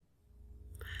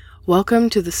Welcome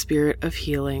to the Spirit of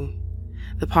Healing,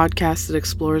 the podcast that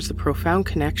explores the profound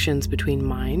connections between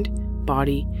mind,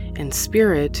 body, and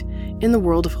spirit in the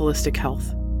world of holistic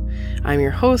health. I'm your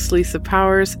host, Lisa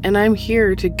Powers, and I'm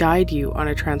here to guide you on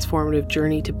a transformative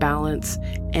journey to balance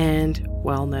and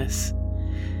wellness.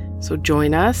 So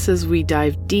join us as we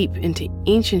dive deep into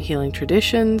ancient healing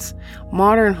traditions,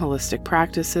 modern holistic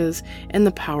practices, and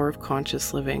the power of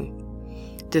conscious living.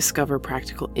 Discover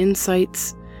practical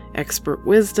insights, expert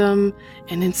wisdom,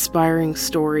 and inspiring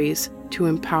stories to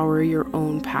empower your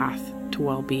own path to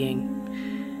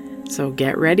well-being. So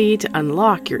get ready to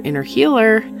unlock your inner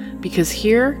healer, because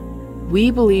here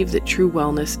we believe that true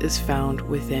wellness is found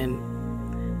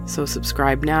within. So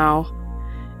subscribe now,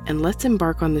 and let's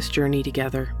embark on this journey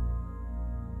together.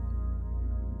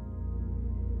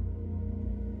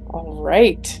 All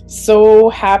right. So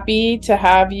happy to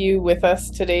have you with us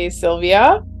today,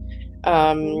 Sylvia.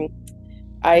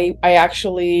 I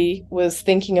actually was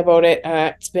thinking about it.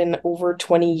 It's been over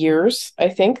 20 years, I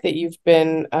think, that you've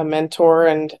been a mentor,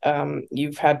 and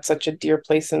you've had such a dear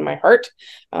place in my heart.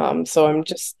 So I'm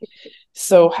just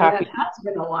so happy. It has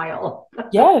been a while.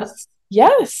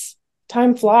 Yes.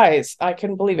 Time flies. I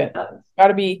couldn't believe it.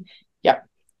 Gotta be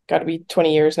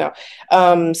 20 years now.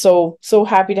 So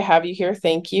happy to have you here.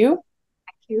 Thank you.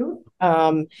 Thank you.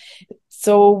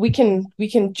 So we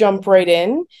can jump right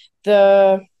in.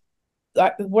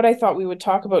 What I thought we would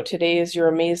talk about today is your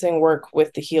amazing work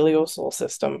with the HelioSol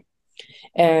system.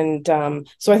 And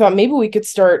so I thought maybe we could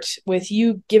start with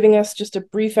you giving us just a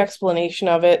brief explanation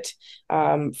of it,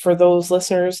 for those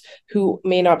listeners who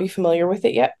may not be familiar with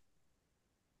it yet.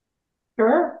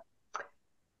 Sure.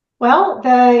 Well,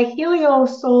 the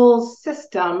HelioSol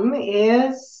system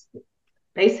is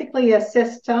basically a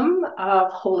system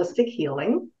of holistic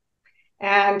healing,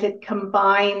 and it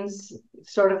combines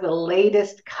sort of the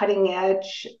latest cutting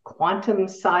edge quantum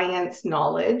science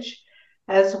knowledge,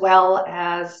 as well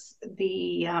as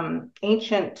the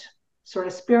ancient sort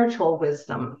of spiritual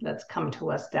wisdom that's come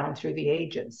to us down through the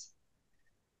ages.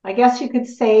 I guess you could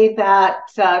say that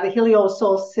the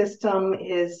HelioSol system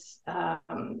is a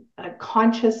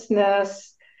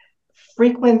consciousness,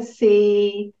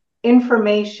 frequency,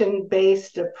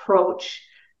 information-based approach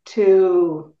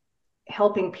to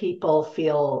helping people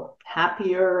feel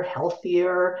happier,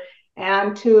 healthier,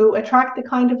 and to attract the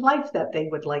kind of life that they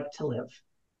would like to live.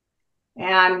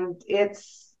 And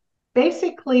it's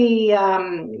basically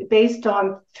based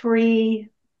on three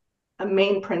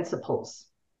main principles.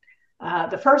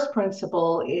 The first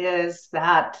principle is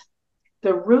that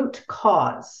the root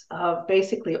cause of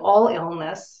basically all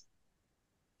illness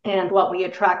and what we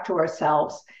attract to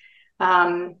ourselves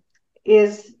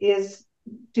is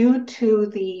due to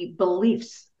the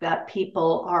beliefs that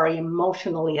people are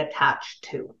emotionally attached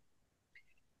to.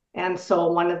 And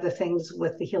so one of the things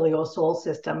with the HelioSol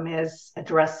system is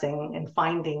addressing and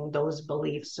finding those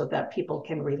beliefs so that people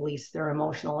can release their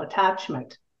emotional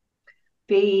attachment.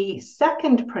 The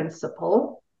second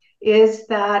principle is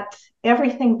that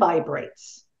everything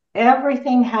vibrates.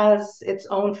 Everything has its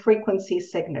own frequency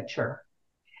signature.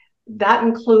 That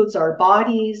includes our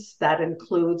bodies, that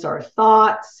includes our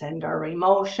thoughts and our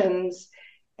emotions.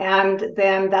 And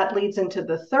then that leads into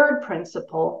the third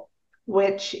principle,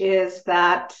 which is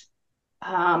that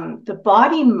the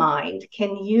body mind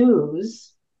can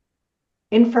use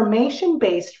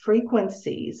information-based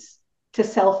frequencies to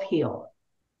self-heal.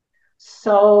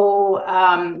 So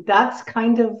that's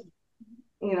kind of,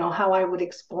 how I would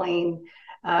explain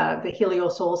the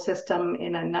HelioSol system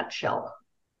in a nutshell.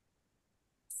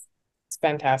 It's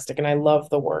fantastic, and I love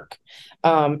the work.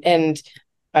 And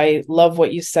I love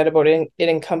what you said about it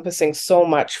encompassing so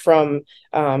much from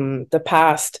the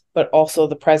past, but also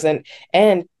the present,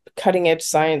 and cutting edge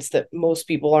science that most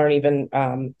people aren't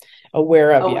even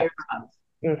aware of yet.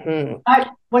 Mm-hmm.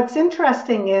 What's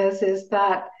interesting is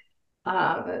that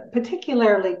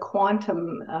particularly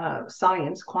quantum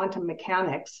science, quantum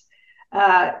mechanics,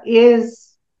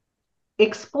 is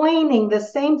explaining the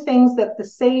same things that the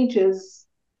sages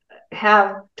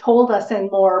have told us in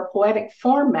more poetic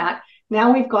format.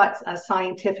 Now we've got a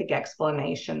scientific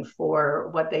explanation for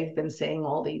what they've been saying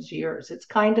all these years. It's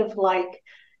kind of like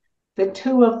the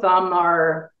two of them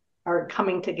are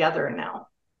coming together now.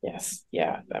 Yes,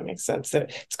 yeah, that makes sense.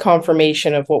 It's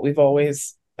confirmation of what we've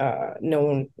always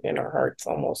known in our hearts,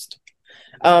 almost.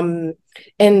 And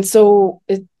so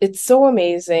it's so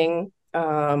amazing,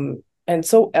 and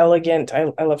so elegant.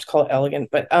 I love to call it elegant,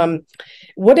 but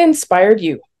what inspired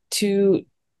you to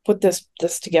put this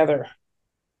together?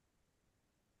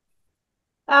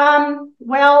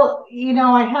 Well,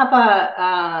 I have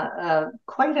a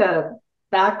quite a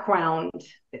background,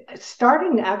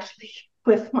 starting actually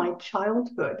with my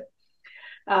childhood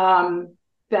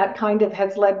that kind of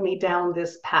has led me down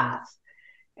this path.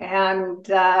 And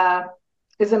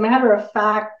as a matter of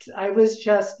fact, I was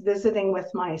just visiting with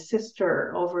my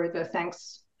sister over the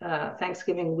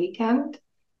Thanksgiving weekend,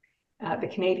 the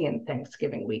Canadian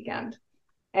Thanksgiving weekend.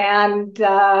 And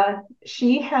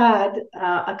she had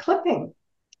a clipping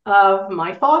of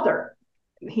my father.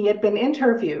 He had been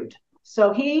interviewed.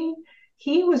 So he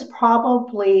was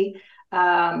probably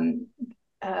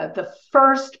the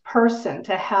first person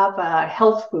to have a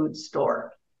health food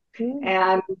store.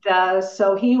 And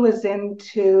so he was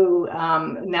into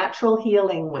natural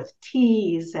healing with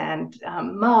teas and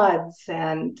muds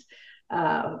and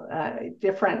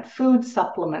different food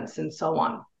supplements and so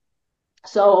on.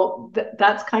 So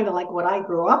that's kind of like what I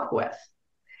grew up with.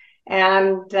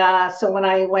 And so when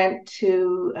I went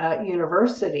to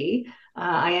university,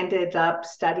 I ended up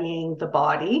studying the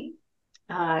body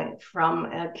from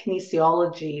a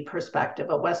kinesiology perspective,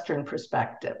 a Western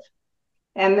perspective.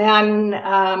 And then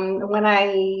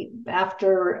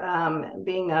after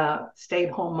being a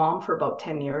stay-at-home mom for about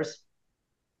 10 years,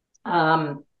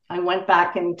 I went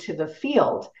back into the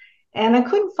field, and I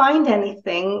couldn't find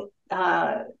anything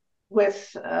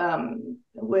with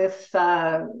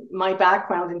my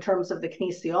background in terms of the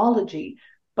kinesiology.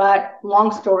 But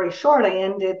long story short, I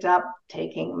ended up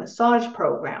taking a massage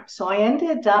program. So I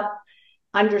ended up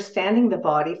understanding the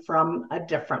body from a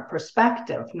different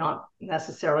perspective, not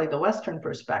necessarily the Western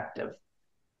perspective.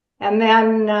 And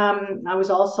then I was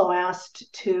also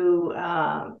asked to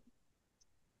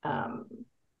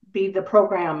be the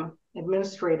program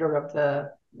administrator of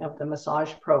the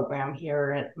massage program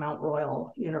here at Mount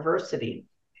Royal University.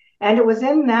 And it was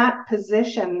in that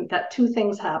position that two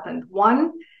things happened.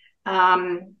 One,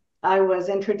 I was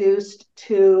introduced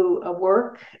to a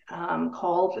work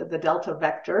called the Delta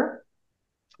Vector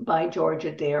by George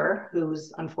Adair,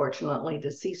 who's unfortunately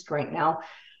deceased right now.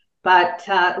 But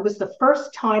it was the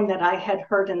first time that I had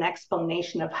heard an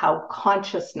explanation of how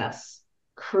consciousness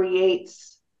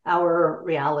creates our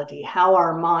reality, how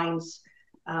our minds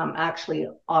actually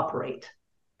operate.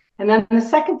 And then the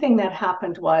second thing that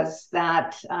happened was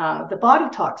that the body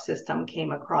talk system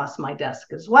came across my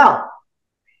desk as well.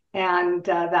 And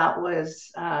that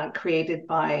was created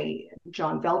by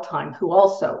John Veltheim, who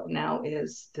also now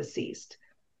is deceased.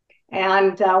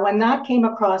 And when that came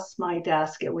across my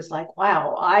desk, it was like,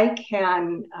 wow, I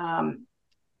can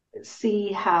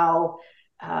see how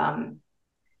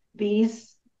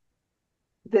this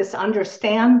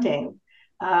understanding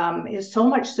is so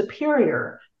much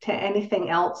superior to anything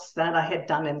else that I had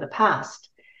done in the past.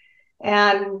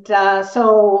 And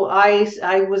so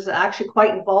I was actually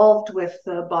quite involved with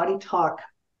the body talk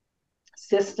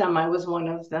system. I was one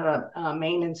of the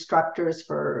main instructors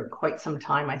for quite some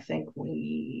time. I think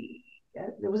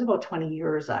it was about 20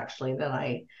 years actually that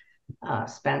I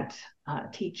spent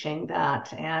teaching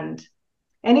that. And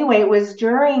anyway, it was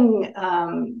during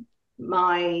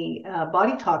my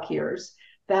body talk years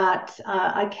that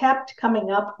I kept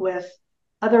coming up with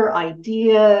other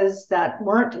ideas that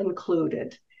weren't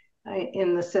included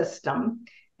in the system.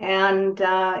 And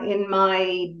in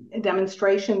my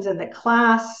demonstrations in the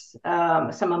class,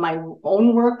 some of my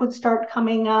own work would start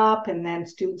coming up, and then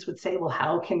students would say, well,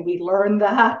 how can we learn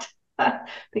that?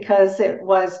 Because it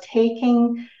was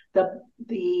taking the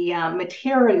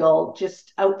material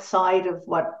just outside of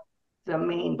what the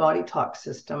main body talk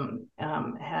system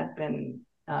had been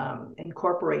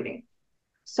incorporating.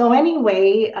 So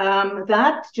anyway,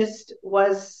 that just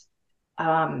was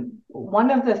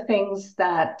one of the things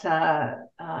that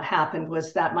happened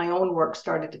was that my own work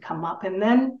started to come up. And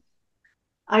then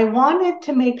I wanted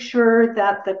to make sure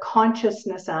that the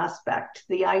consciousness aspect,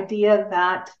 the idea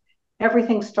that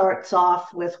everything starts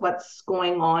off with what's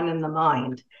going on in the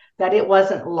mind, that it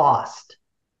wasn't lost.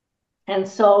 And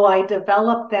so I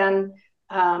developed then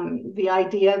the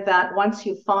idea that once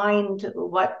you find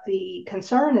what the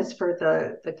concern is for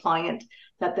the client,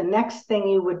 that the next thing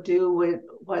you would do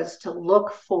was to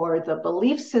look for the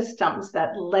belief systems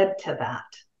that led to that.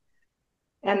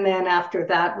 And then after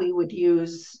that, we would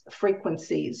use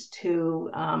frequencies to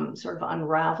sort of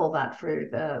unravel that for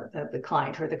the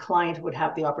client, or the client would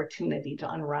have the opportunity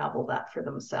to unravel that for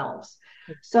themselves.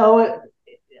 So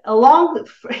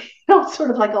sort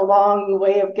of like a long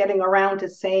way of getting around to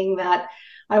saying that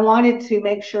I wanted to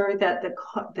make sure that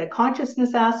the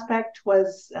consciousness aspect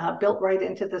was built right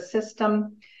into the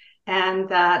system, and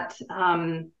that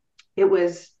it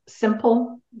was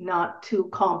simple, not too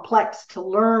complex to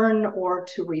learn or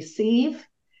to receive,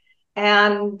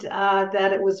 and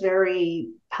that it was very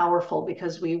powerful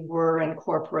because we were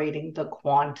incorporating the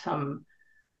quantum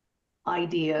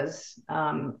ideas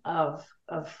of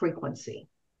frequency.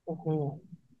 Mhm.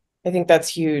 I think that's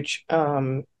huge,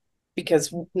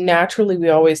 because naturally we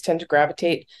always tend to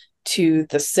gravitate to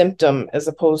the symptom as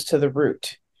opposed to the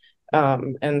root.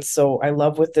 And so I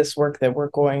love with this work that we're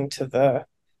going to the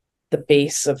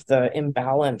base of the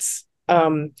imbalance.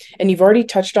 And you've already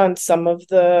touched on some of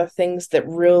the things that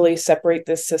really separate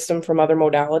this system from other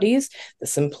modalities, the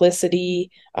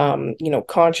simplicity,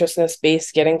 consciousness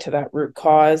based, getting to that root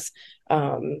cause.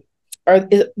 What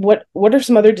are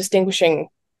some other distinguishing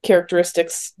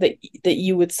characteristics that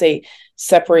you would say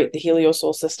separate the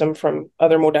HelioSol system from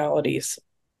other modalities?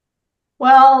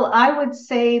 Well, I would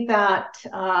say that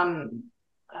um,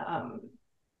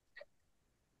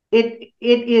 it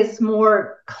is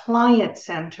more client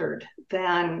centered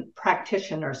than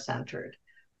practitioner centered.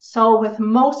 So with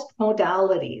most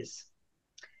modalities,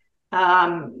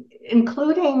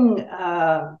 including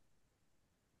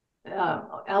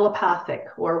allopathic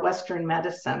or Western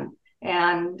medicine,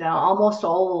 and almost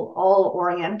all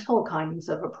Oriental kinds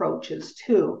of approaches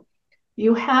too,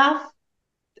 you have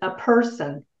a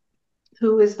person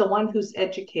who is the one who's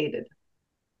educated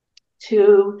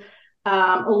to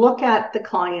look at the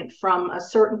client from a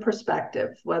certain perspective,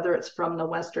 whether it's from the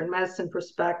Western medicine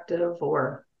perspective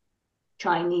or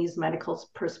Chinese medical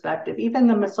perspective, even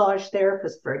the massage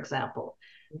therapist, for example.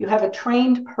 You have a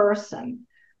trained person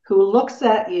who looks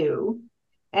at you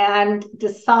and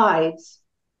decides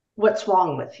what's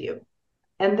wrong with you.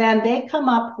 And then they come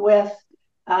up with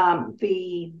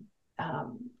the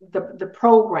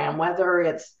program, whether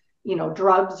it's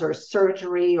drugs or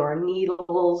surgery or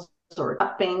needles or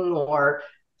cupping or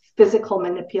physical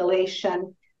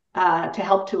manipulation to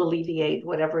help to alleviate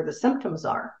whatever the symptoms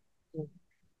are.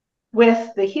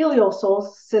 With the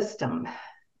HelioSol system,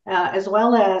 as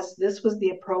well as this was the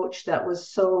approach that was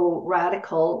so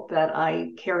radical that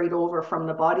I carried over from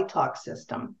the Body Talk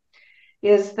system,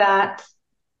 is that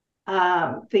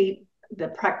the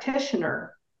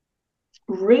practitioner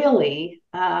really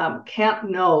can't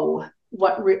know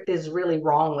what is really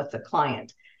wrong with the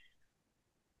client.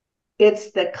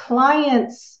 It's the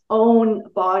client's own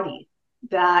body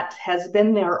that has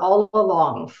been there all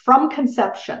along from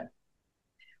conception,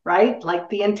 right? Like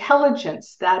the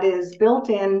intelligence that is built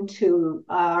into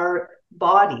our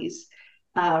bodies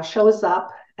shows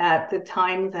up at the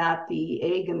time that the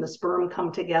egg and the sperm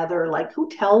come together. Like, who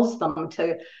tells them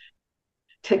to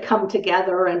come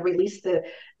together and release the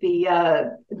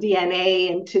DNA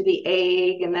into the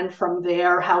egg, and then from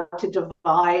there how to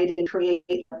divide and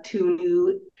create 2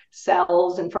 new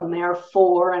cells, and from there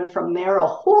 4, and from there a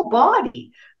whole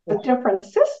body with different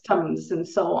systems and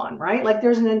so on, right? Like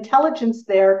there's an intelligence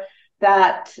there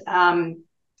that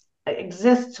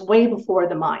exists way before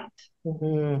the mind.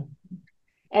 Mm-hmm.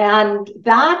 And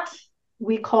that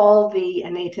we call the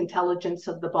innate intelligence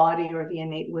of the body, or the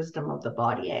innate wisdom of the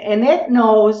body. And it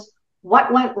knows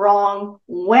what went wrong,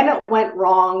 when it went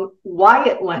wrong, why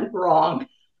it went wrong.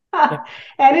 Yeah.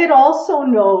 And it also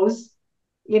knows,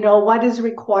 what is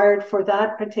required for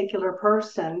that particular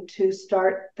person to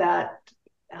start that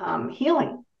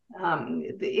healing.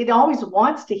 It always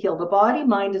wants to heal. The body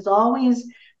mind is always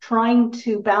trying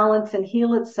to balance and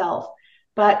heal itself,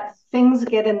 but things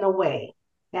get in the way.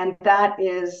 And that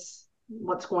is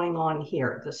what's going on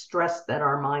here, the stress that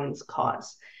our minds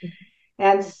cause.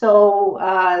 And so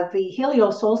the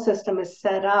HelioSol system is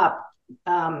set up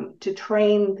to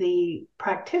train the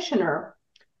practitioner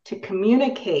to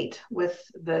communicate with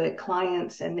the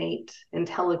client's innate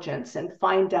intelligence and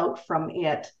find out from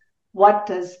it, what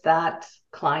does that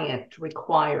client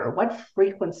require? What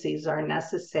frequencies are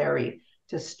necessary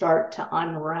to start to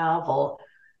unravel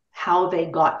how they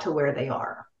got to where they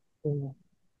are? Mm-hmm.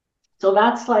 So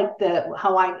that's like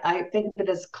how I think of it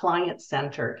as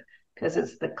client-centered, because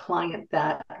it's the client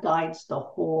that guides the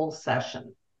whole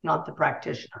session, not the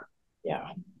practitioner. Yeah.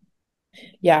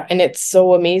 Yeah. And it's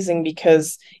so amazing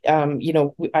because,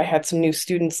 I had some new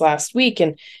students last week,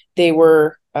 and they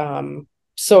were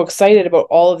so excited about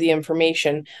all of the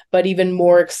information, but even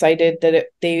more excited that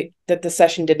that the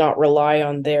session did not rely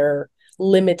on their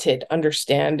limited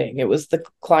understanding. It was the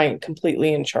client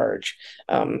completely in charge.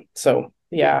 So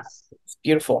yeah, yes. It's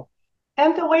beautiful.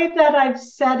 And the way that I've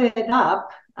set it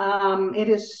up, it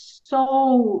is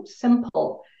so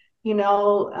simple.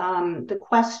 The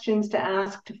questions to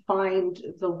ask to find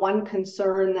the one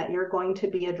concern that you're going to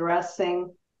be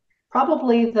addressing.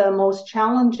 Probably the most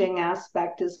challenging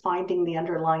aspect is finding the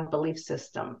underlying belief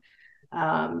system,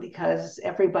 because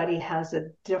everybody has a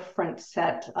different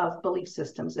set of belief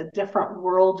systems, a different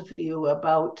worldview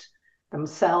about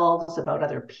themselves, about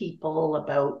other people,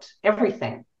 about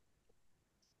everything.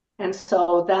 And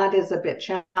so that is a bit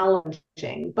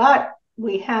challenging, but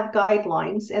we have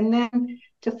guidelines. And then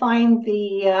to find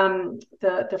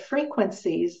the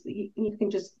frequencies, you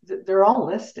can just, they're all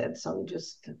listed. So you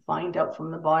just find out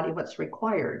from the body what's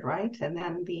required, right? And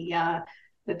then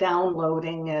the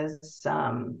downloading is,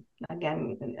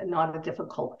 again, not a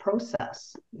difficult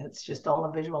process. It's just all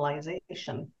a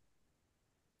visualization.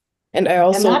 And I And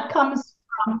also, that comes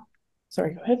from,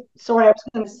 sorry, go ahead. sorry, I was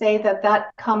going to say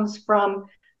that comes from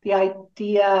the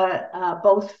idea,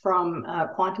 both from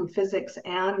quantum physics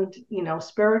and,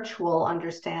 spiritual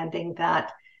understanding,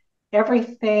 that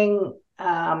everything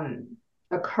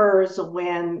occurs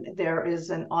when there is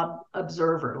an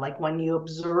observer. Like when you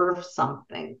observe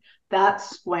something,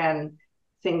 that's when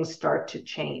things start to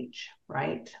change,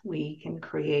 right? We can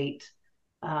create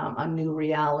a new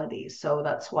reality. So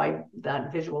that's why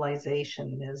that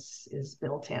visualization is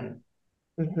built in.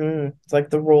 It's like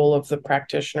the role of the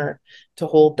practitioner to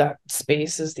hold that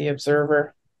space as the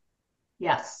observer.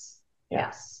 Yes. Yeah,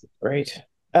 Yes. great.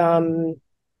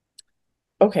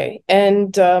 Okay.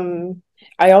 And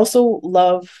I also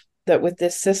love that with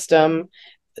this system,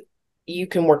 you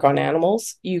can work on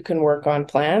animals, you can work on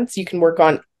plants, you can work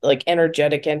on like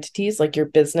energetic entities like your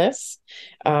business.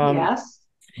 Um, Yes.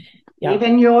 yeah.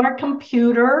 Even your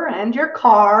computer and your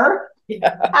car.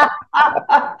 Yeah.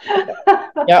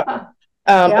 Yeah.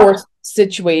 Or Yep.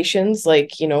 situations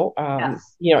like,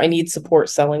 Yes. I need support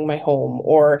selling my home,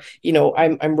 or,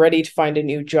 I'm ready to find a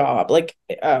new job, like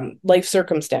life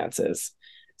circumstances.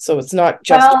 So it's not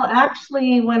just, Well,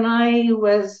 actually, when I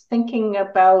was thinking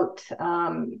about,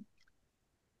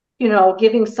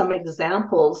 giving some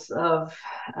examples of,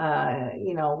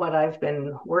 what I've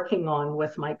been working on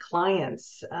with my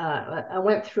clients, I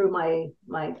went through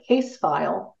my case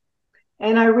file,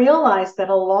 and I realized that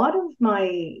a lot of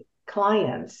my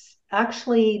clients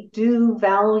actually do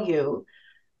value,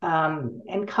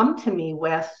 and come to me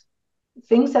with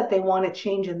things that they want to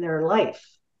change in their life.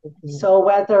 Mhm. So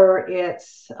whether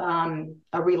it's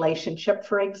a relationship,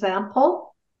 for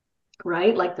example,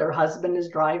 right? Like their husband is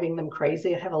driving them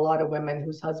crazy. I have a lot of women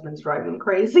whose husbands drive them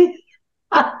crazy.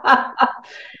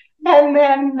 And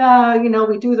then,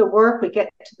 we do the work, we get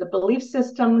to the belief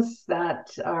systems that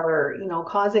are,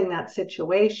 causing that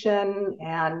situation.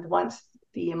 And once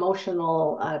the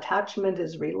emotional attachment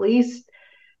is released,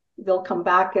 they'll come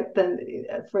back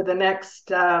for the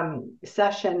next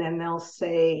session, and they'll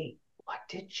say, "What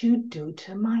did you do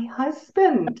to my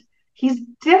husband? He's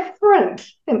different."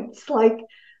 And it's like,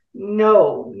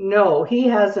 no, no, he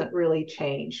hasn't really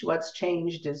changed. What's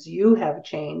changed is you have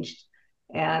changed.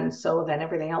 And so then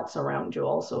everything else around you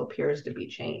also appears to be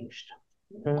changed,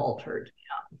 Mhm. altered.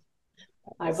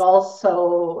 I've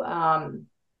also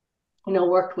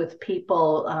worked with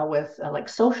people with like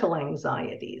social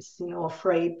anxieties,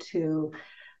 afraid to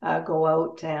go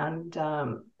out and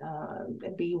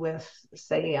be with,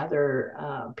 say,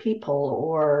 other people,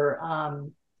 or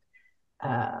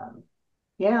uh,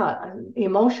 yeah,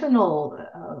 emotional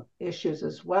issues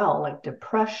as well, like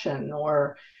depression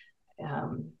or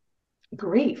um,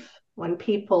 grief. When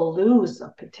people lose,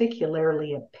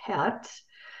 particularly a pet,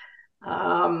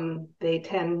 they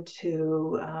tend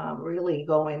to really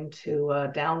go into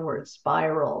a downward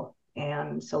spiral.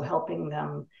 And so helping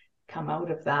them come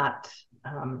out of that.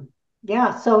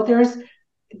 Yeah, so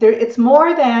it's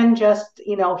more than just,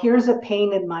 here's a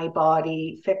pain in my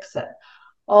body, fix it.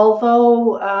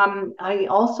 Although I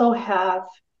also have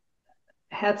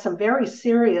had some very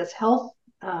serious health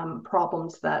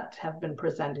problems that have been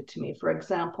presented to me. For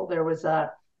example, there was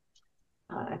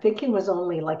I think he was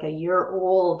only like a year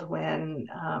old when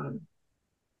um,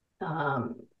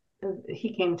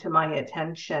 he came to my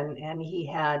attention, and he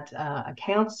had a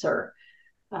cancer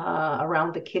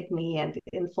around the kidney and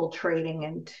infiltrating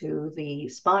into the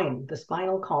spine, the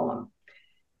spinal column.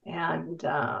 And,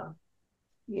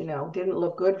 didn't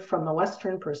look good from the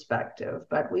Western perspective,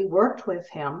 but we worked with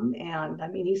him. And I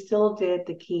mean, he still did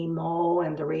the chemo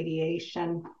and the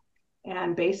radiation.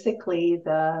 And basically,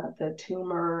 the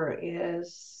tumor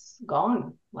is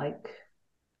gone. Like,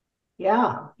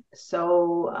 yeah.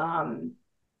 So,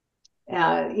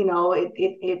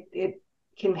 it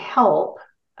can help,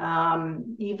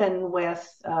 even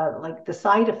with like the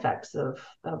side effects of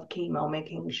chemo,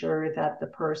 making sure that the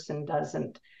person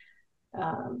doesn't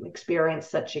experience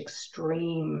such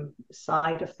extreme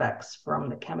side effects from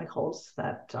the chemicals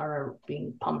that are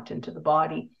being pumped into the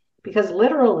body. Because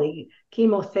literally,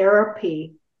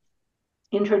 chemotherapy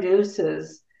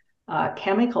introduces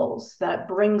chemicals that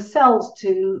bring cells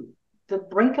to the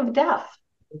brink of death.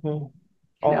 Mhm.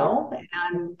 Oh,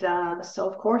 and so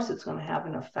of course it's going to have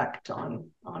an effect on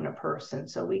a person.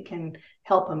 So we can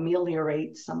help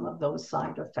ameliorate some of those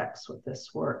side effects with this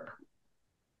work.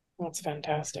 that's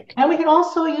fantastic. And we can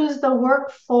also use the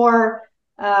work for,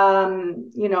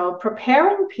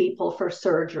 preparing people for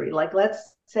surgery. Like,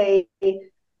 let's say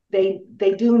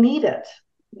they do need it.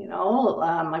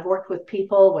 I've worked with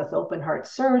people with open heart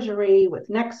surgery, with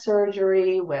neck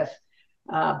surgery, with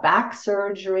back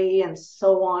surgery, and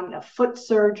so on, foot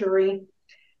surgery.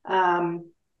 And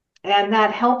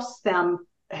that helps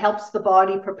the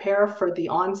body prepare for the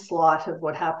onslaught of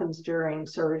what happens during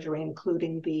surgery,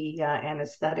 including the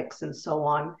anesthetics and so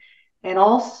on. And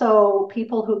also,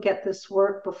 people who get this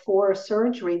work before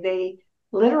surgery, they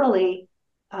literally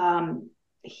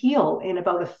heal in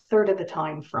about a third of the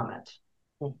time from it.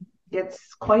 Mm-hmm.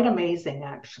 It's quite amazing,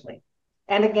 actually.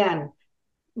 And again,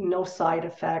 no side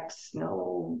effects,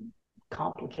 no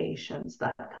complications,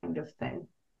 that kind of thing.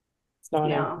 It's not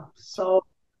in. Yeah. So,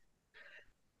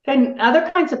 and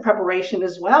other kinds of preparation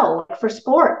as well, like for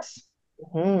sports,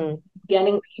 Mm-hmm.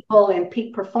 getting people in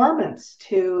peak performance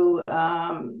to,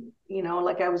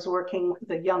 like I was working with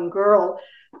a young girl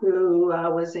who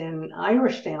was in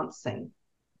Irish dancing,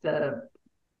 and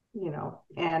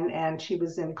she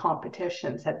was in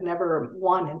competitions, had never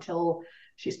won until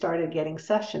she started getting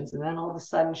sessions. And then all of a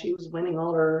sudden she was winning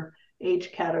all her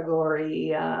age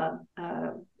category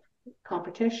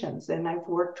competitions. And I've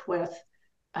worked with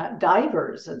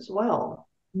divers as well,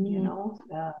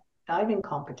 diving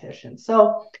competitions.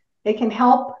 So it can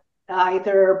help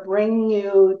either bring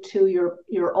you to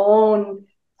your own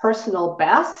personal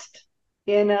best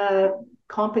in a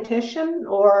competition,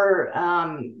 or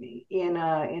in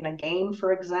a game,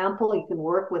 for example. You can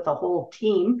work with a whole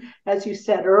team, as you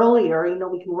said earlier.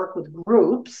 We can work with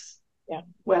groups. Yeah.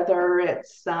 Whether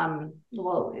it's I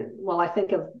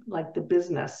think of like the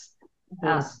business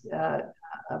as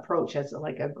approach as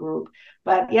like a group,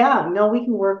 but yeah, no, we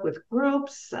can work with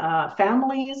groups,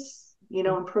 families,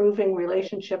 improving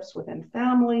relationships within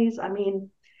families. I mean,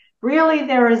 really,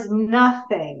 there is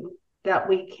nothing that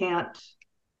we can't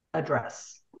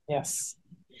address. Yes.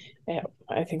 Yeah,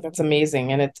 I think that's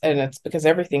amazing, and it's because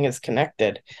everything is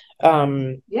connected.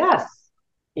 Um, Yes.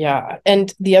 yeah,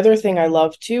 and the other thing I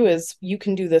love too is you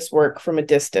can do this work from a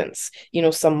distance.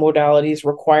 Some modalities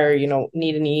require,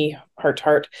 knee to knee, heart to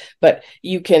heart, but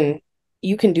you can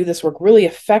do this work really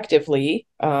effectively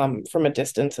from a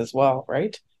distance as well,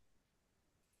 right?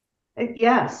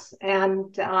 Yes,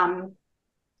 and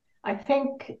I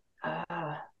think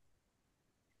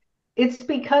it's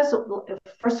because,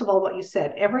 first of all, what you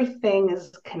said, everything is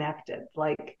connected.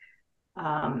 Like,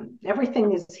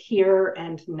 everything is here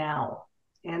and now.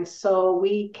 And so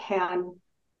we can,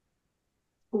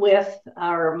 with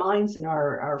our minds and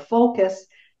our focus,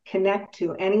 connect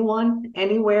to anyone,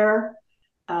 anywhere.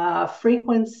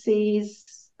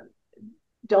 Frequencies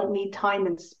don't need time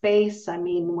and space. I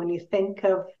mean, when you think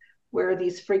of where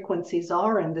these frequencies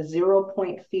are in the 0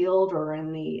 point field or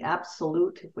in the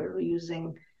absolute, if we're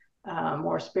using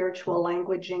more spiritual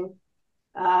languaging,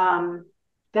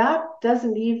 that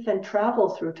doesn't even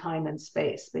travel through time and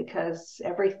space, because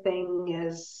everything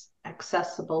is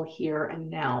accessible here and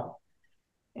now.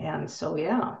 And so,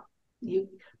 yeah,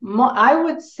 I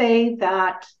would say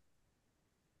that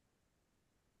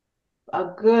a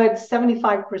good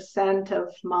 75%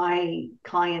 of my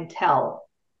clientele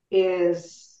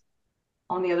is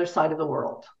on the other side of the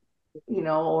world,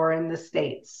 or in the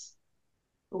States,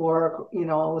 or,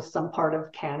 some part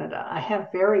of Canada. I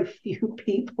have very few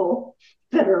people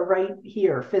that are right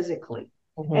here physically.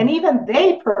 And Mm-hmm. even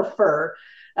they prefer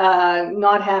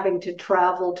not having to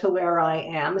travel to where I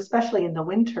am, especially in the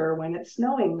winter when it's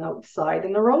snowing outside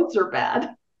and the roads are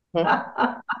bad.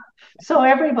 So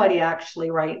everybody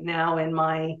actually right now in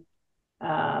my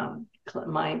I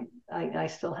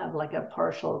still have like a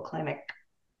partial clinic.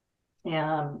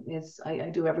 I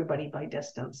do everybody by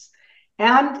distance.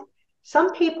 And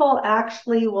some people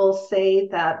actually will say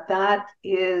that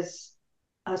is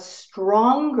a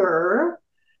stronger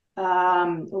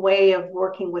way of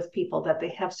working with people, that they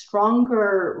have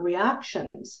stronger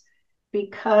reactions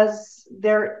because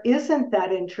there isn't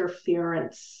that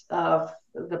interference of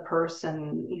the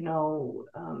person,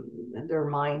 their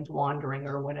mind wandering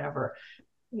or whatever.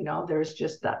 There's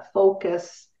just that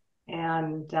focus.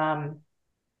 And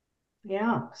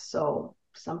yeah, so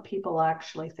some people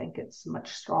actually think it's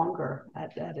much stronger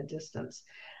at a distance.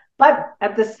 But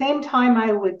at the same time,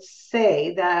 I would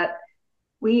say that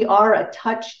we are a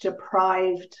touch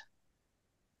deprived,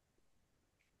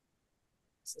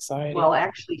 Society. well,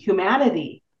 actually,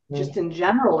 humanity Mm. just in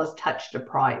general is touch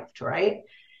deprived, right?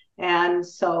 And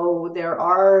so there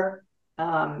are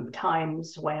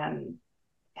times when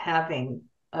having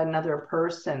another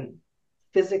person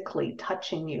physically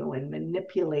touching you and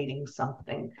manipulating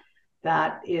something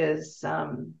that is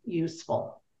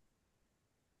useful.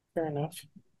 Fair enough.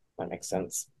 That makes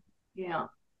sense. Yeah.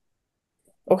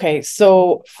 Okay,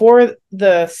 so for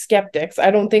the skeptics,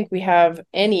 I don't think we have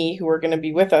any who are going to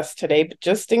be with us today, but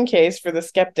just in case for the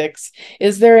skeptics,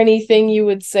 is there anything you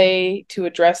would say to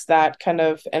address that kind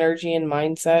of energy and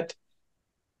mindset?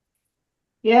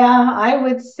 Yeah, I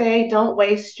would say don't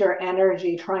waste your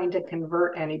energy trying to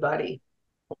convert anybody.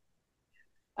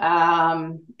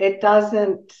 It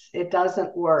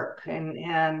doesn't work,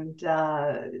 and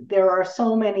there are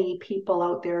so many people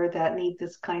out there that need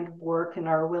this kind of work and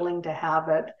are willing to have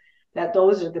it, that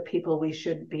those are the people we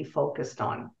should be focused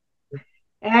on.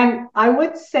 And I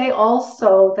would say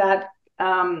also that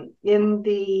in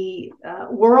the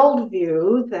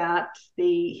worldview that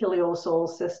the HelioSol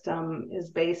system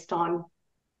is based on,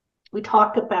 we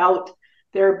talk about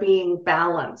there being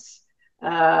balance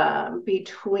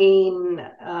between,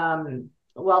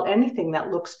 well, anything that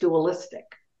looks dualistic,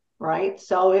 right?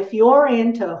 So if you're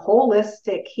into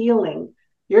holistic healing,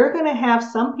 you're going to have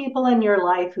some people in your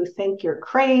life who think you're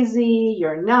crazy,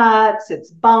 you're nuts, it's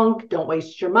bunk, don't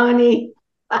waste your money.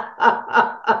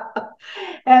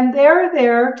 And they're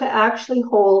there to actually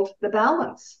hold the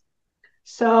balance.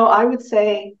 So I would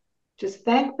say just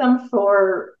thank them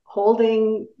for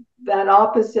holding that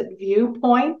opposite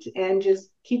viewpoint and just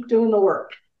keep doing the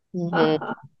work. Mm-hmm.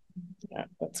 Yeah,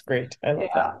 that's great. I love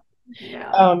that.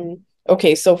 Yeah. Yeah.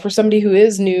 Okay, so for somebody who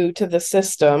is new to the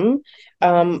system,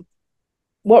 um,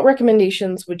 what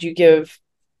recommendations would you give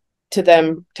to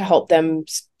them to help them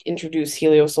introduce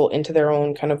HelioSol into their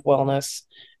own kind of wellness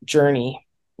journey?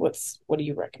 What do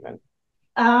you recommend?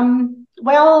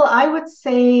 Well, I would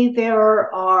say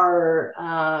there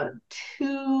are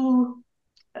two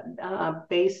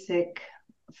basic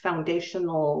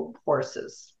foundational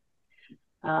courses.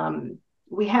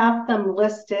 We have them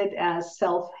listed as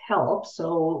self-help.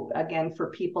 So again, for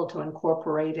people to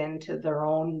incorporate into their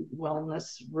own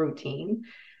wellness routine.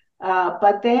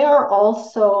 But they are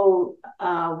also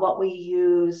what we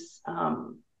use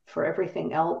for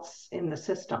everything else in the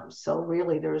system. So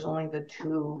really, there's only the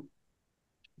two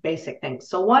basic things.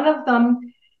 So one of them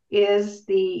is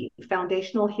the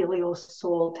foundational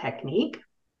HelioSol technique.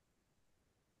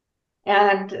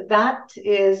 And that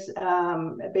is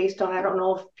based on, I don't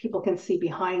know if people can see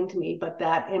behind me, but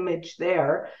that image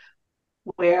there,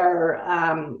 where,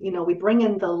 we bring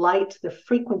in the light, the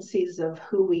frequencies of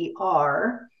who we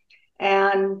are,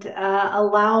 and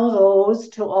allow those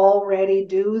to already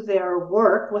do their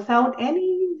work without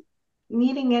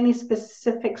needing any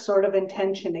specific sort of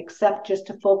intention, except just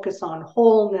to focus on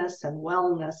wholeness and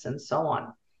wellness and so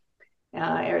on.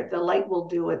 The light will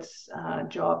do its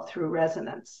job through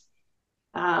resonance.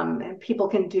 And people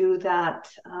can do that,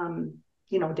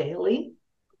 daily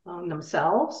on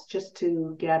themselves, just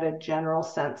to get a general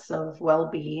sense of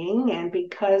well-being. And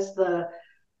because the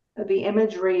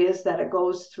imagery is that it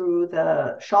goes through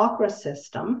the chakra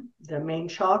system, the main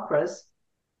chakras,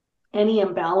 any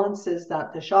imbalances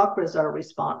that the chakras are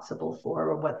responsible for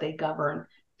or what they govern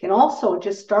can also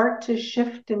just start to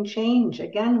shift and change,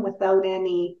 again, without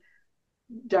any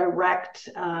direct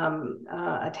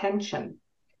attention.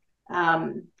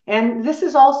 And this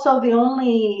is also the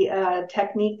only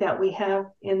technique that we have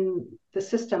in the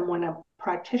system when a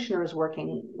practitioner is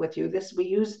working with you. We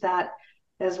use that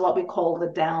as what we call the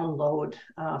download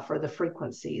for the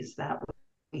frequencies that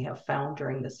we have found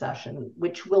during the session,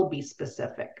 which will be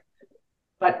specific.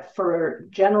 But for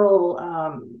general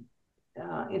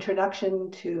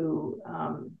introduction to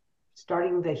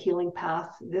starting the healing path,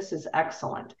 this is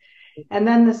excellent. And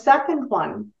then the second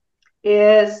one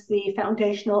is the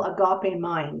foundational Agape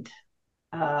Mind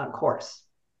course.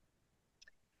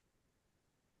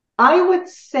 I would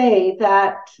say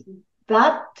that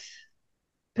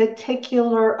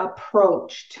particular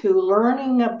approach to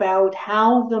learning about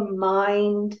how the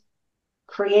mind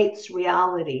creates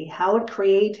reality, how it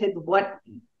created what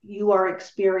you are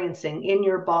experiencing in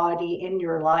your body, in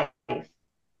your life,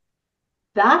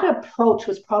 that approach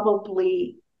was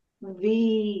probably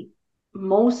the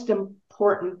most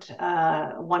important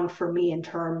one for me in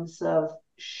terms of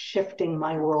shifting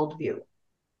my worldview.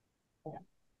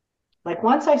 Like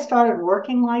once I started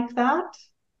working like that,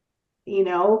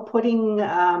 putting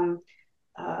out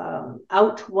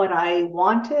what I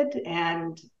wanted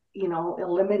and,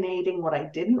 eliminating what I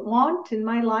didn't want in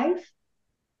my life,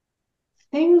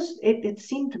 it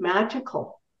seemed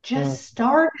magical. Just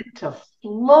started to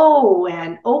flow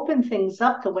and open things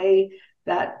up the way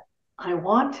that I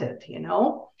wanted.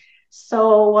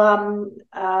 So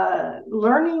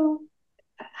learning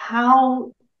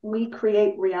how we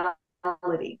create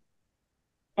reality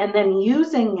and then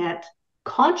using it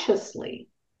consciously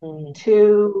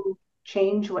to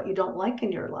change what you don't like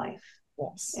in your life.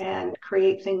 Yes. And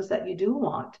create things that you do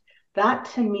want. That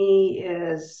to me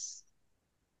is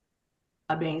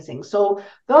amazing. So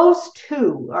those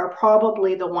two are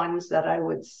probably the ones that I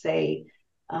would say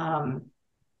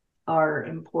are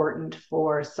important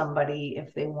for somebody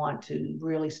if they want to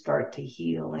really start to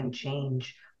heal and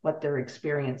change what they're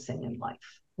experiencing in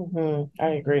life. I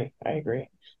agree.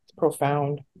 It's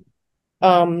profound.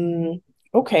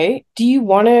 Okay. Do you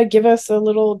want to give us a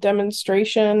little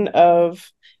demonstration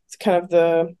of kind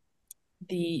of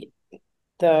the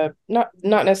not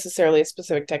necessarily a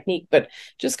specific technique, but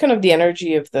just kind of the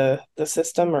energy of the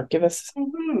system, or give us.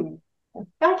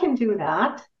 I can do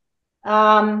that.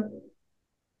 Um,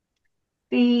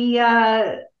 the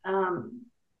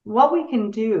what we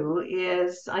can do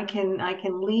is I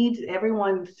can lead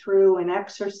everyone through an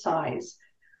exercise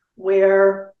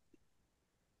where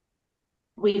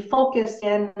we focus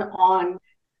in on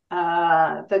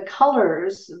the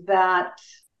colors that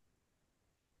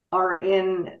are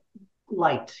in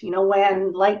light. You know,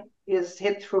 when light is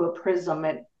hit through a prism,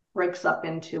 it breaks up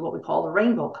into what we call the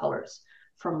rainbow colors,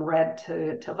 from red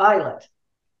to violet.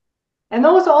 And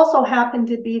those also happen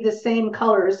to be the same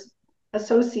colors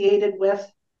associated with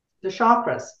the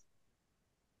chakras.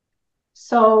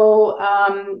 So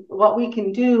what we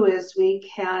can do is we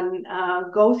can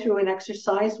go through an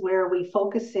exercise where we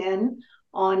focus in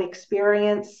on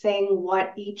experiencing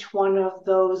what each one of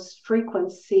those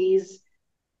frequencies,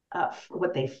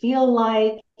 what they feel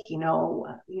like,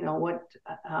 what,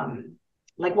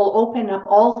 like we'll open up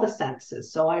all the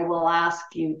senses. So I will ask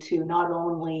you to not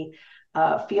only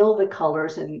feel the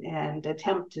colors and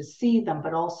attempt to see them,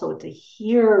 but also to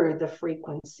hear the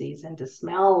frequencies and to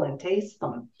smell and taste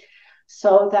them,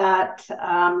 so that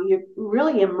you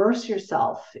really immerse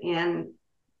yourself in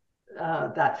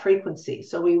that frequency.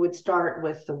 So we would start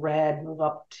with the red, move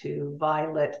up to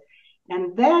violet,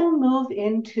 and then move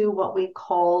into what we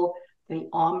call the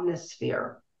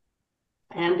omnisphere.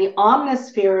 And the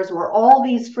omnisphere is where all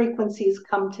these frequencies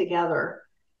come together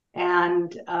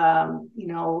and,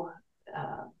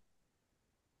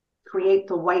 create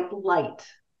the white light.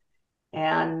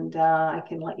 And I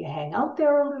can let you hang out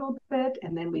there a little bit,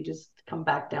 and then we just come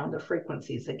back down to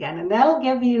frequencies again. And that'll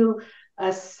give you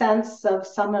a sense of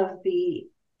some of the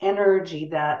energy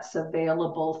that's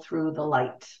available through the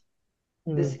light,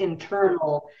 this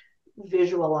internal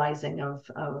visualizing of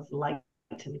light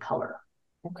and color.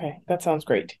 Okay, that sounds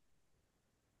great.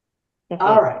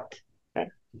 All right. Okay.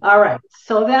 All right.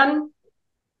 So then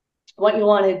what you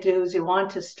want to do is you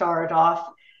want to start off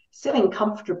sitting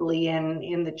comfortably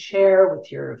in the chair with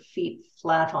your feet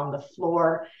flat on the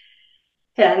floor.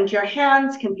 And your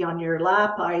hands can be on your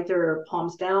lap, either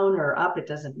palms down or up, it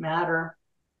doesn't matter.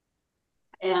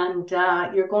 And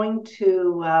you're going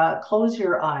to close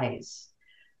your eyes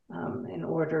in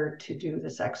order to do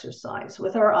this exercise.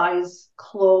 With our eyes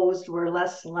closed, we're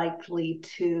less likely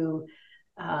to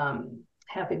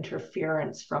have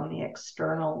interference from the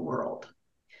external world.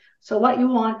 So what you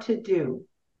want to do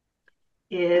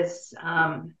is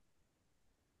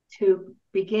to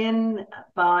begin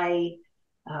by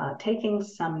taking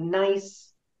some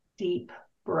nice deep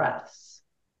breaths,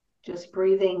 just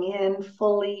breathing in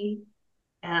fully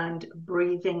and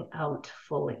breathing out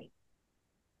fully.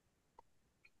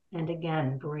 And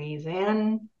again, breathe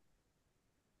in,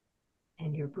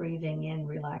 and you're breathing in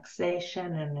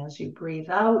relaxation. And as you breathe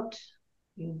out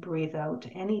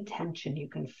any tension you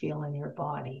can feel in your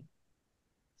body.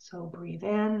 So breathe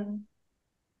in,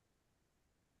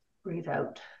 breathe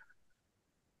out.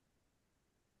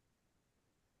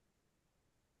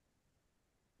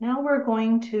 Now we're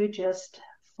going to just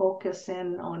focus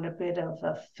in on a bit of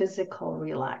a physical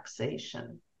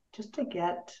relaxation, just to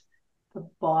get the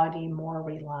body more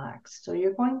relaxed. So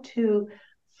you're going to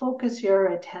focus your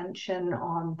attention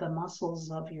on the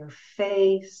muscles of your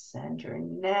face and your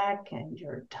neck and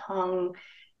your tongue.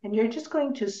 And you're just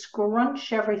going to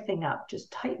scrunch everything up,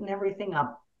 just tighten everything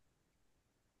up.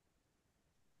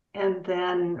 And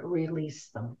then release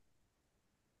them.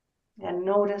 And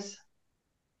notice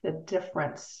the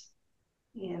difference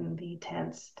in the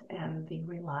tensed and the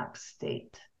relaxed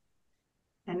state.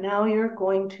 And now you're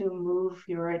going to move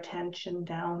your attention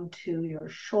down to your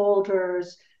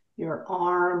shoulders, your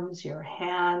arms, your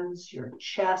hands, your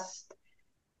chest,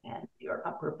 and your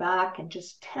upper back, and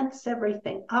just tense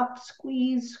everything up,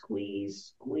 squeeze,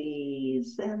 squeeze,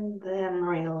 squeeze, and then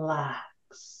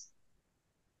relax.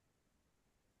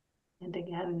 And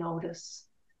again, notice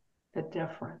the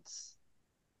difference.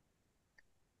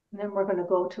 And then we're going to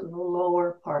go to the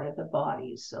lower part of the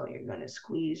body. So you're going to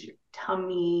squeeze your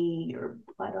tummy, your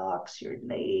buttocks, your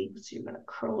legs. You're going to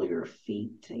curl your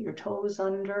feet, your toes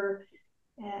under,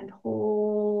 and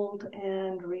hold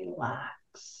and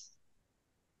relax.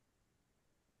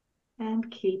 And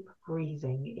keep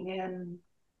breathing in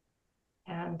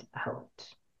and out.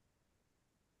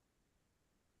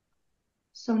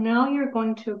 So now you're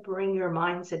going to bring your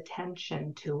mind's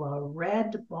attention to a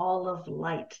red ball of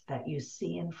light that you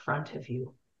see in front of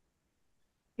you.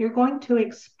 You're going to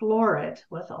explore it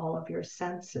with all of your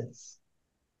senses.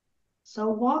 So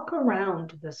walk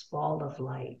around this ball of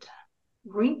light.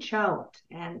 Reach out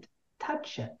and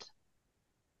touch it.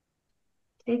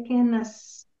 Take in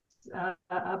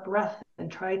a breath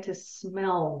and try to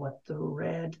smell what the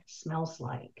red smells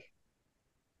like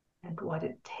and what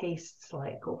it tastes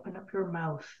like. Open up your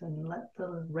mouth and let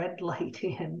the red light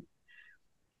in.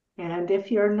 And if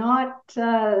you're not,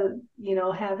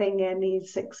 having any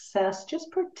success, just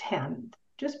pretend.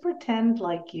 Just pretend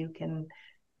like you can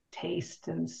taste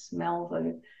and smell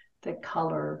the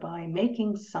color by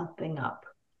making something up.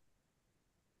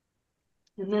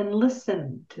 And then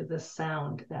listen to the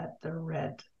sound that the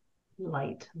red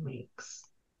light makes.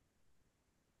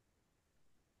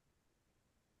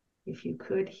 If you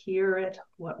could hear it,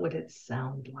 what would it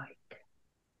sound like?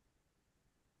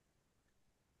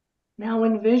 Now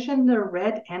envision the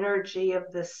red energy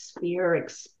of the sphere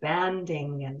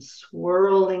expanding and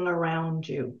swirling around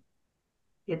you.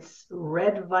 Its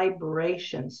red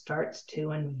vibration starts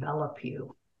to envelop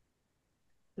you.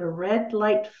 The red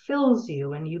light fills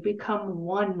you and you become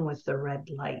one with the red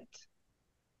light.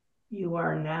 You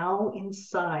are now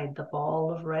inside the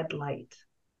ball of red light.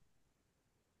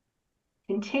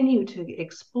 Continue to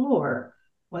explore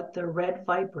what the red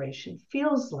vibration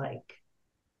feels like,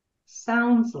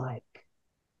 sounds like,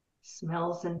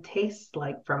 smells and tastes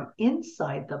like from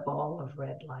inside the ball of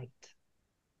red light.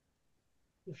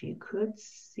 If you could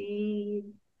see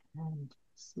and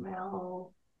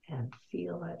smell and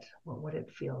feel it, what would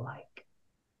it feel like?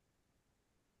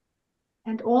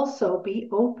 And also be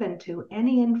open to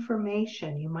any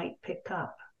information you might pick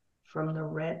up from the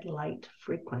red light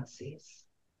frequencies.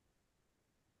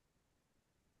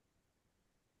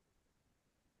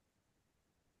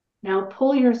 Now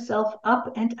pull yourself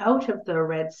up and out of the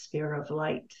red sphere of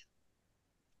light.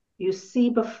 You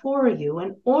see before you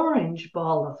an orange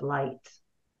ball of light.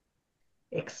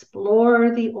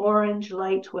 Explore the orange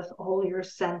light with all your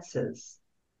senses.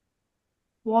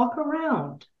 Walk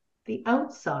around the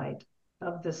outside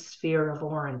of the sphere of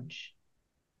orange.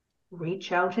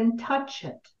 Reach out and touch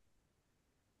it.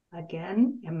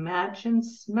 Again, imagine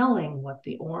smelling what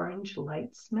the orange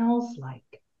light smells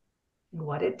like and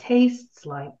what it tastes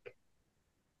like.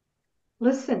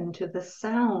 Listen to the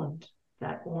sound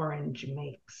that orange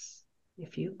makes.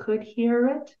 If you could hear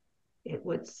it, it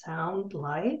would sound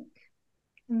like,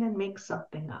 and then make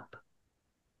something up.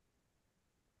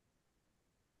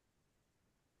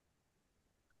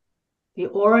 The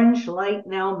orange light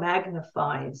now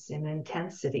magnifies in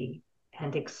intensity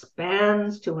and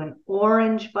expands to an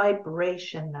orange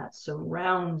vibration that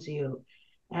surrounds you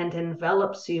and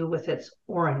envelops you with its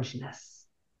orangeness.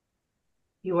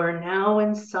 You are now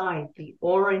inside the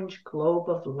orange globe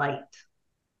of light.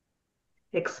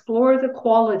 Explore the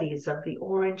qualities of the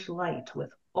orange light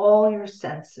with all your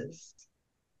senses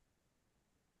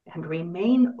and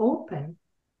remain open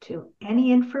to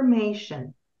any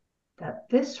information that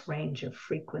this range of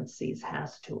frequencies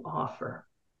has to offer.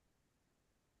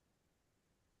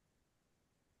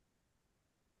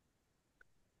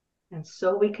 And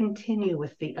so we continue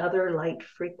with the other light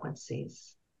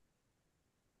frequencies.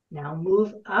 Now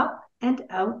move up and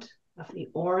out of the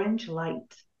orange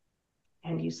light,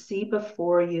 and you see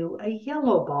before you a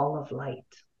yellow ball of light.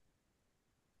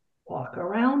 Walk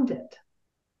around it.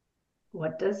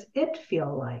 What does it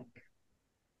feel like?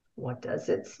 What does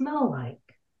it smell like?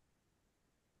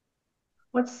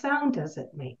 What sound does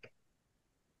it make?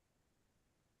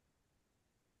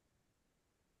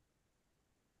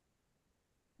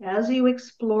 As you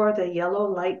explore the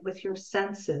yellow light with your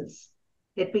senses,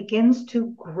 it begins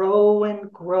to grow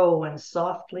and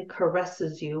softly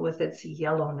caresses you with its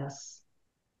yellowness.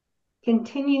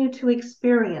 Continue to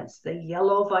experience the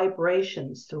yellow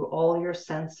vibrations through all your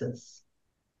senses.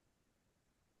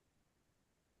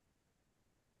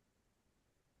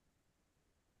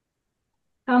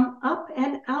 Come up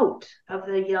and out of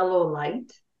the yellow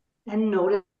light and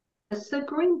notice the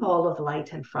green ball of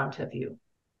light in front of you.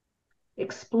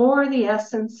 Explore the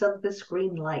essence of this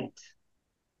green light,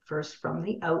 first from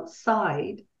the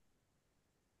outside,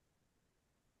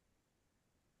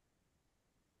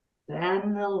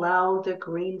 Then allow the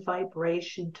green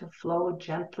vibration to flow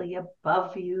gently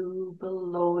above you,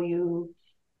 below you,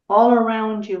 all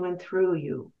around you and through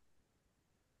you.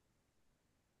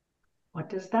 What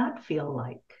does that feel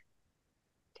like?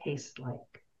 Taste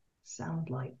like? Sound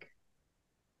like?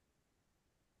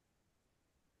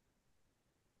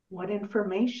 What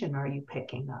information are you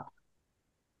picking up?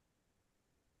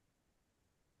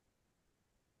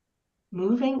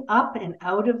 Moving up and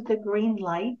out of the green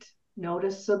light,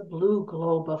 notice a blue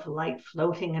globe of light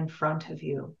floating in front of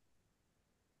you.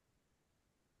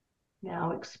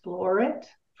 Now explore it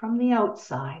from the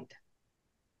outside.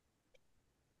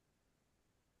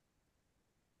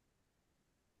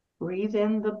 Breathe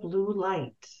in the blue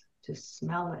light to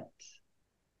smell it.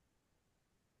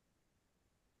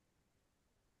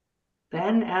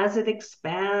 Then as it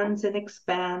expands and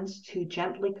expands to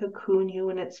gently cocoon you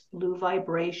in its blue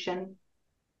vibration,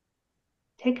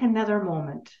 take another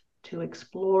moment to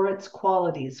explore its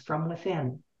qualities from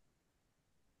within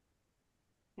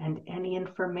and any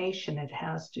information it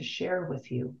has to share with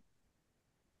you.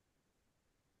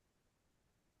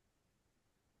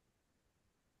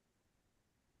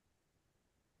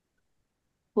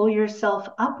 Pull yourself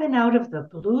up and out of the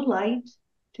blue light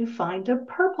to find a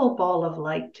purple ball of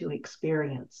light to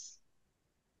experience.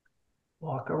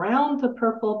 Walk around the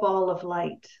purple ball of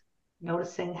light,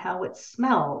 noticing how it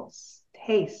smells,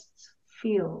 tastes,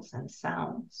 feels, and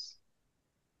sounds.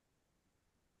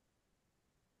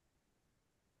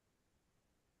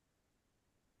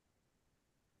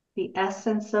 The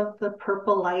essence of the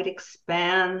purple light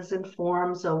expands and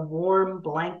forms a warm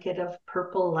blanket of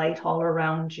purple light all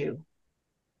around you.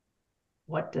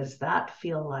 What does that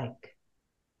feel like?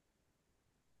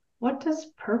 What does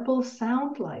purple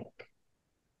sound like?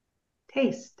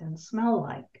 Taste and smell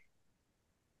like?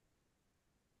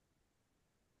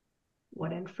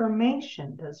 What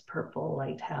information does purple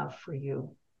light have for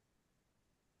you?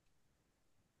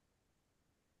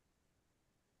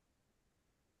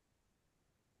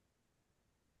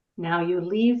 Now you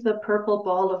leave the purple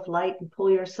ball of light and pull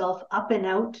yourself up and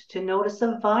out to notice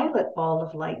a violet ball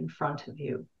of light in front of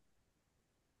you.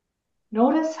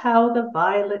 Notice how the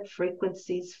violet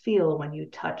frequencies feel when you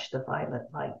touch the violet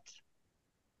light.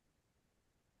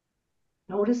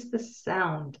 Notice the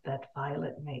sound that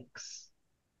violet makes,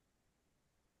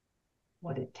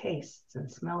 what it tastes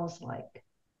and smells like.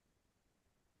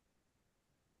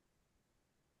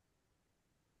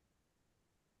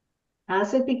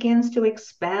 As it begins to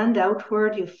expand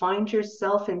outward, you find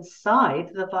yourself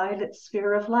inside the violet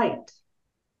sphere of light.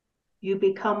 You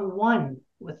become one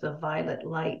with the violet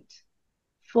light,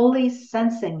 fully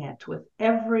sensing it with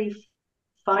every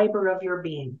fiber of your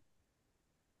being.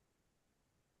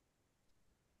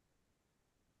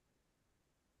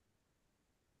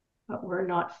 But we're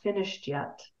not finished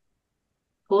yet.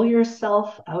 Pull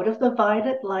yourself out of the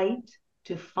violet light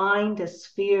to find a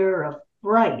sphere of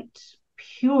bright,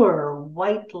 pure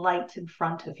white light in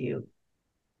front of you.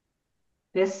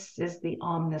 This is the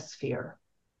omnisphere.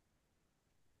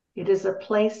 It is a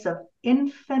place of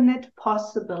infinite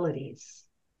possibilities.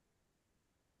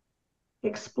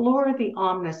 Explore the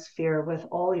omnisphere with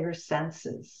all your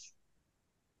senses,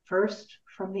 first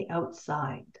from the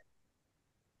outside.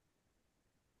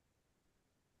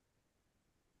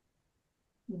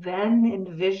 Then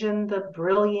envision the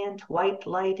brilliant white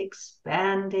light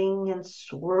expanding and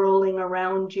swirling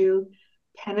around you,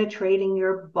 penetrating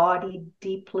your body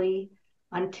deeply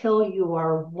until you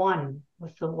are one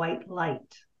with the white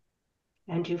light,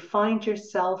 and you find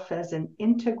yourself as an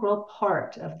integral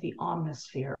part of the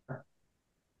omnisphere.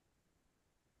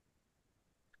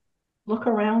 Look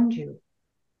around you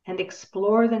and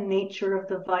explore the nature of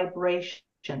the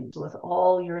vibrations with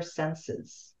all your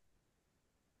senses.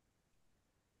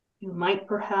 You might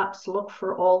perhaps look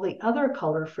for all the other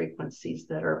color frequencies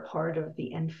that are part of the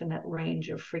infinite range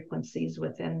of frequencies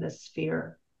within this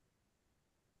sphere.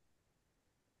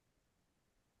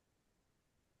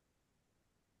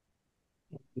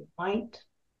 You might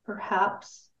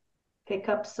perhaps pick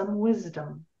up some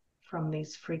wisdom from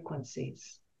these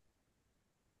frequencies.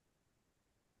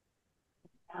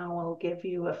 Now I'll give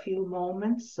you a few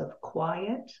moments of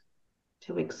quiet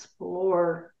to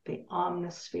explore the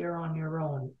omnisphere on your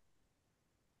own.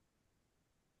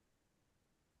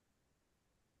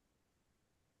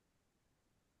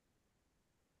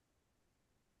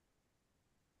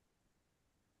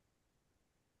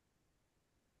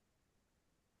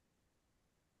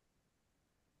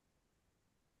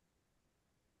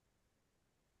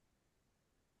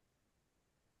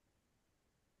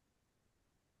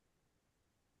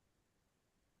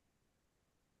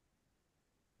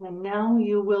 And now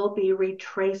you will be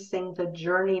retracing the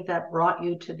journey that brought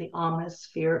you to the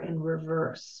omnisphere in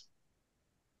reverse.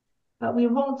 But we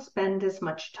won't spend as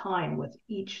much time with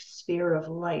each sphere of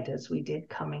light as we did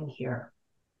coming here.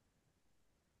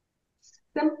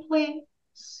 Simply,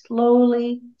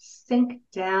 slowly sink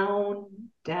down,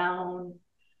 down,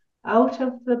 out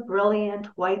of the brilliant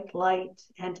white light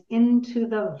and into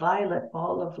the violet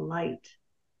ball of light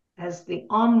as the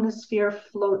omnisphere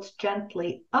floats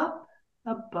gently up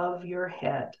above your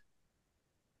head.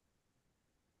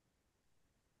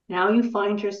 Now you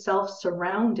find yourself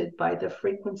surrounded by the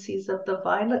frequencies of the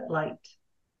violet light.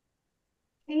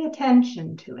 Pay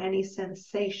attention to any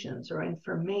sensations or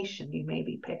information you may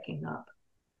be picking up.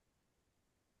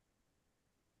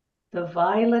 The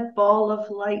violet ball of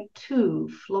light, too,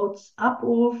 floats up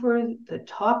over the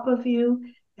top of you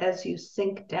as you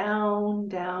sink down,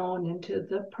 down into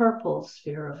the purple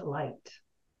sphere of light.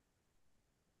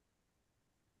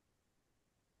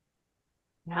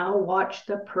 Now watch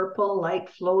the purple light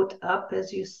float up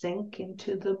as you sink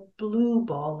into the blue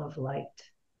ball of light,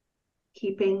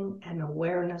 keeping an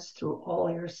awareness through all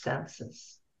your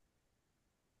senses.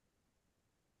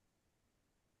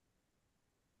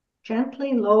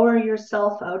 Gently lower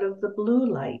yourself out of the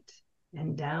blue light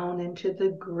and down into the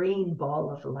green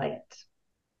ball of light.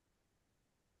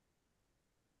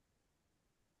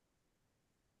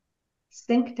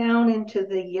 Sink down into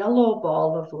the yellow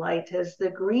ball of light as the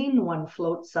green one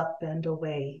floats up and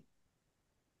away.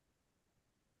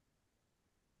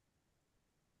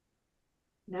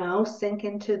 Now sink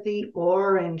into the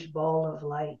orange ball of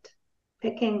light,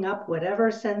 picking up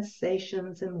whatever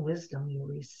sensations and wisdom you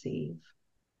receive.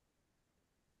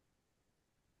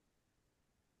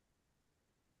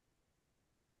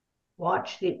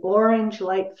 Watch the orange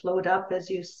light float up as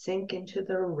you sink into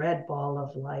the red ball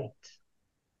of light.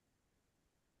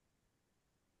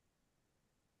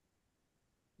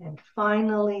 And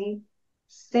finally,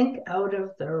 sink out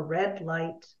of the red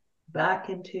light back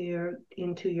into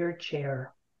your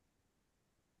chair.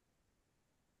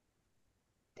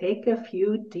 Take a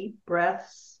few deep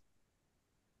breaths,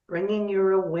 bringing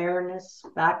your awareness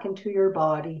back into your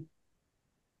body.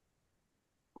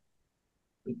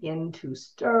 Begin to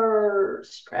stir,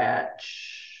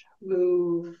 stretch,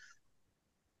 move,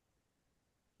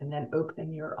 and then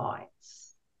open your eyes.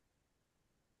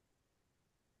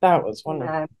 That was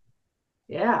wonderful.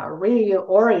 Yeah,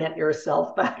 reorient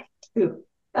yourself back to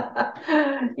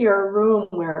your room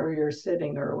wherever you're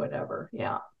sitting or whatever.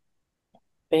 Yeah.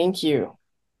 Thank you.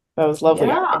 That was lovely.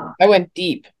 Yeah. I went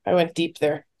deep. I went deep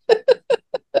there.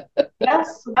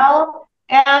 Yes. Well,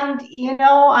 and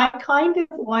I kind of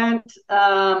went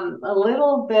a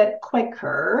little bit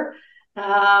quicker,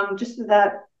 just so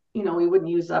that we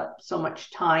wouldn't use up so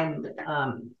much time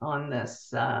on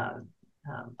this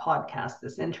podcast,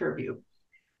 this interview.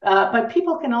 But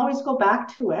people can always go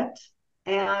back to it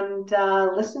and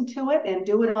listen to it and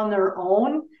do it on their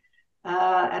own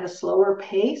at a slower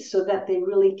pace so that they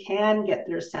really can get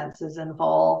their senses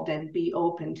involved and be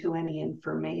open to any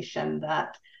information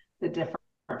that the different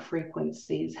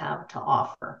frequencies have to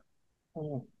offer.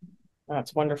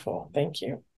 That's wonderful. Thank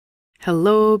you.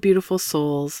 Hello, beautiful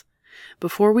souls.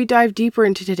 Before we dive deeper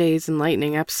into today's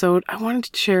enlightening episode, I wanted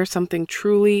to share something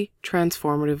truly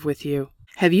transformative with you.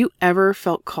 Have you ever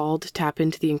felt called to tap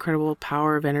into the incredible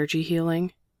power of energy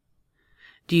healing?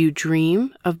 Do you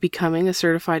dream of becoming a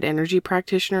certified energy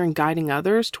practitioner and guiding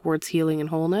others towards healing and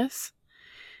wholeness?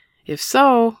 If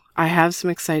so, I have some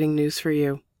exciting news for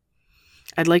you.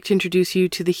 I'd like to introduce you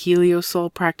to the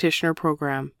HelioSol Practitioner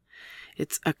Program.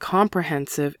 It's a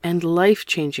comprehensive and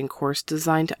life-changing course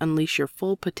designed to unleash your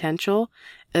full potential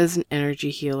as an energy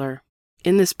healer.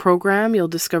 In this program, you'll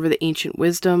discover the ancient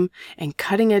wisdom and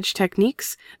cutting-edge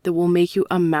techniques that will make you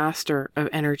a master of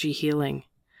energy healing.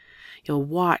 You'll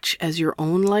watch as your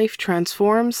own life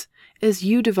transforms as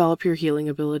you develop your healing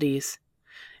abilities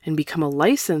and become a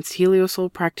licensed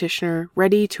HelioSol practitioner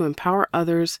ready to empower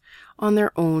others on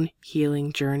their own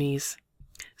healing journeys.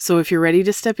 So if you're ready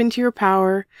to step into your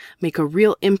power, make a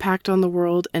real impact on the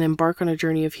world, and embark on a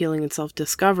journey of healing and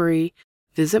self-discovery,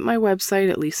 visit my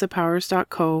website at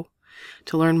lisapowers.co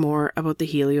to learn more about the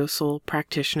HelioSol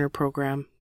Practitioner Program.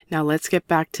 Now let's get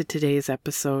back to today's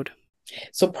episode.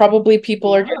 So probably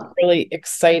people are just really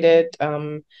excited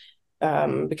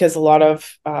because a lot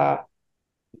of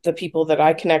the people that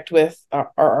I connect with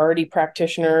are already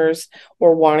practitioners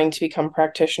or wanting to become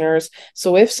practitioners.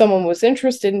 So if someone was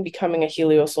interested in becoming a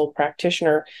HelioSol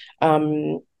practitioner,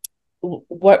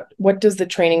 what does the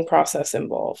training process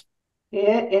involve?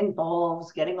 It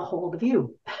involves getting a hold of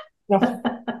you. No,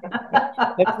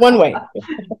 that's one way.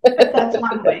 That's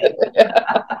one way.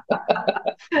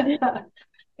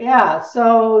 Yeah,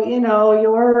 so your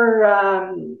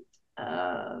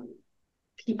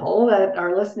people that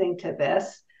are listening to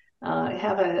this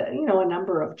have a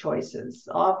number of choices.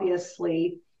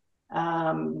 Obviously,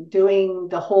 doing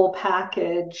the whole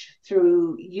package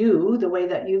through you, the way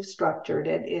that you've structured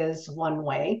it, is one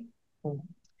way.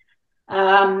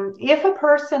 If a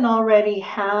person already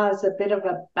has a bit of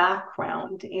a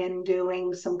background in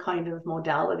doing some kind of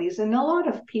modalities, and a lot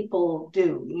of people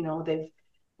do,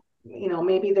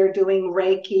 maybe they're doing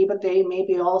Reiki, but they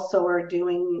maybe also are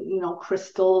doing,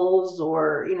 crystals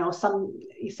or, some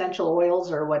essential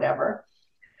oils or whatever.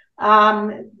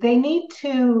 They need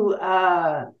to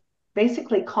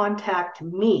basically contact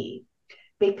me,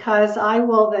 because I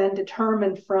will then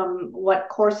determine from what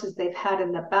courses they've had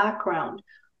in the background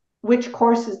which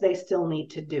courses they still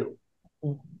need to do.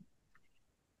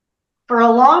 For a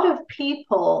lot of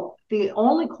people, the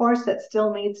only course that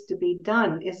still needs to be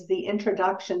done is the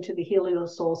introduction to the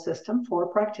HelioSol system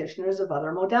for practitioners of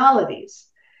other modalities.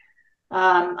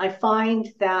 I find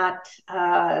that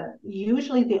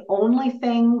usually the only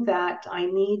thing that I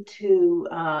need to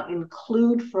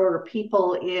include for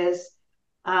people is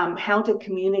how to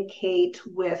communicate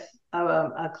with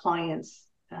a client's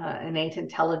innate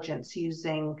intelligence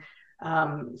using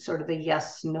sort of the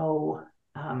yes-no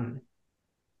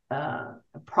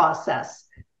process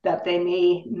that they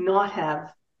may not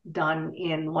have done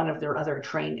in one of their other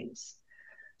trainings.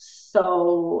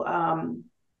 So,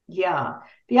 yeah.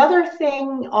 The other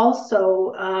thing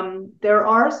also, there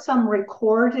are some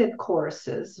recorded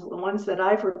courses, the ones that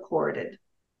I've recorded,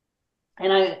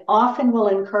 and I often will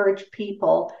encourage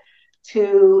people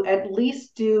to at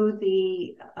least do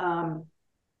the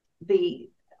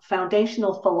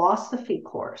foundational philosophy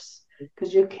course,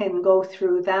 because you can go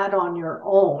through that on your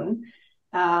own.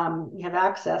 You have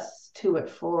access to it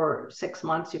for 6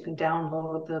 months. You can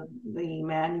download the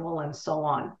manual and so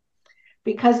on,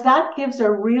 because that gives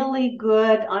a really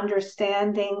good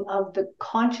understanding of the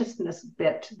consciousness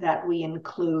bit that we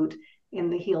include in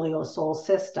the HelioSol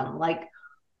system. Like,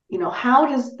 how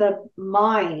does the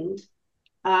mind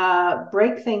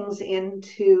break things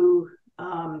into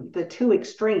the two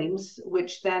extremes,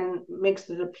 which then makes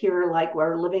it appear like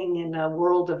we're living in a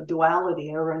world of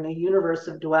duality or in a universe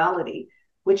of duality,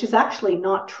 which is actually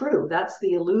not true. That's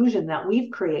the illusion that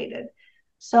we've created.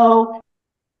 So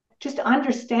just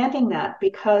understanding that,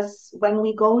 because when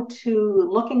we go to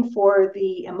looking for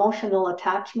the emotional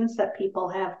attachments that people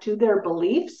have to their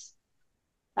beliefs,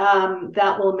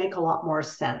 that will make a lot more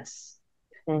sense.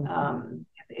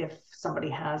 If somebody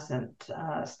hasn't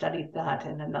studied that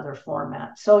in another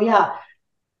format. So yeah,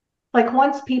 like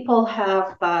once people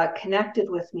have connected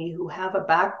with me who have a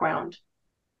background,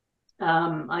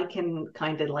 I can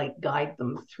kind of like guide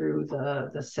them through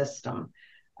the system.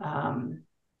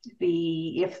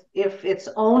 If it's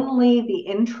only the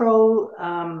intro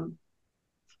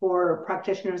for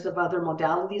practitioners of other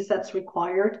modalities that's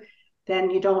required, then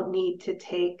you don't need to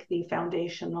take the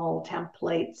foundational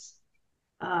templates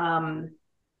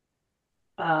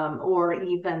or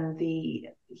even the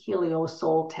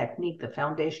HelioSol technique, the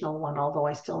foundational one, although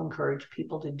I still encourage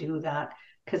people to do that,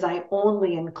 because I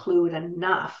only include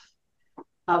enough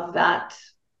of that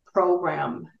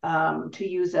program to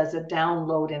use as a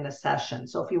download in a session.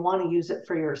 So if you want to use it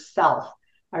for yourself,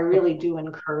 I really do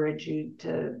encourage you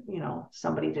to,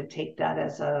 somebody to take that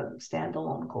as a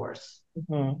standalone course.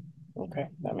 Okay,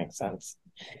 that makes sense.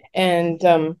 And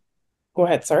go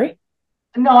ahead, sorry.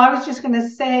 No, I was just going to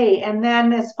say, and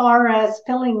then as far as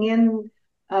filling in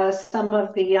some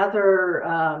of the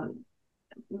other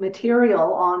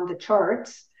material on the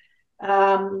charts,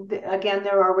 again,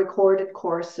 there are recorded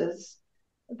courses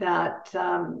that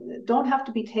don't have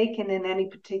to be taken in any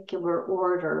particular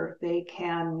order. They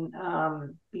can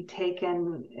be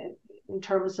taken in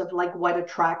terms of like what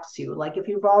attracts you. Like if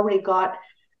you've already got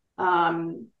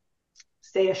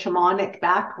say a shamanic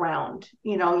background,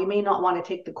 you may not want to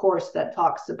take the course that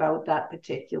talks about that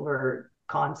particular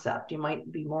concept. You might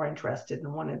be more interested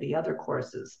in one of the other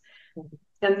courses.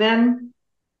 And then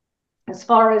as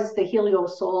far as the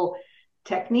HelioSol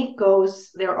technique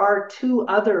goes, there are 2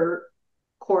 other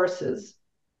courses,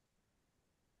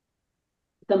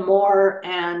 the more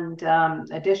and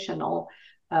additional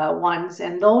ones,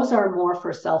 and those are more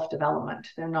for self-development.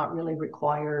 They're not really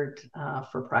required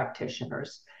for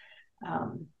practitioners.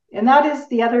 And that is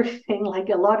the other thing, like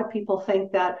a lot of people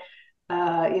think that,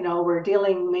 we're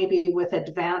dealing maybe with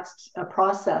advanced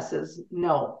processes.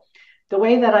 No. The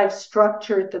way that I've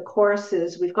structured the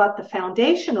courses, we've got the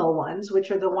foundational ones, which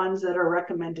are the ones that are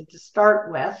recommended to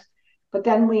start with. but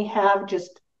then we have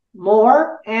just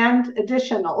more and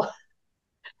additional,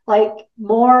 like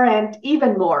more and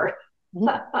even more.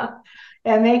 Mm-hmm.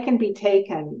 And they can be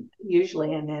taken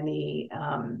usually in any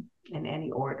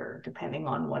order, depending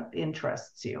on what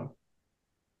interests you.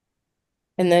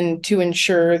 And then to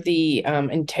ensure the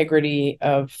integrity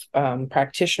of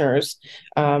practitioners,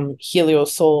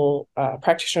 HelioSol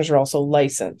practitioners are also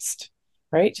licensed,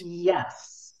 right?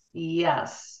 Yes,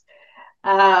 yes.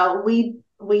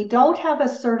 We don't have a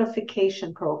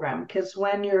certification program, because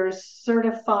when you're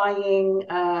certifying,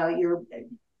 you're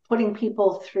putting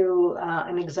people through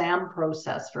an exam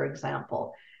process, for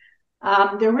example.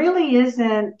 There really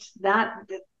isn't that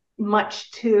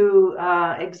much to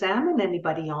examine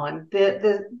anybody on.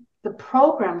 The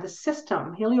program, the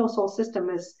system, HelioSol system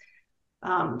is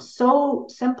so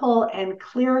simple and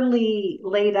clearly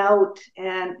laid out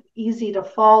and easy to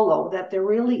follow that there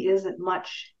really isn't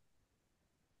much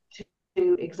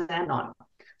to examine on.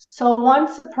 So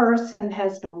once a person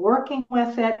has been working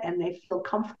with it and they feel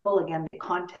comfortable, again, they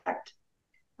contact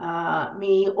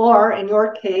me, or in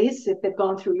your case, if they've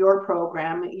gone through your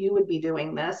program, you would be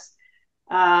doing this.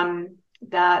 We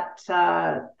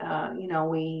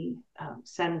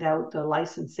send out the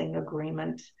licensing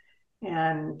agreement,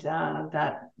 and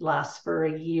that lasts for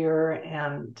a year,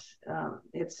 and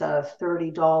it's a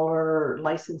 $30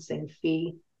 licensing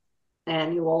fee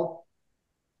annual,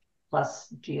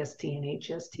 plus GST and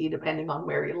HST, depending on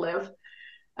where you live.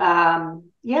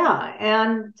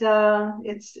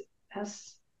 It's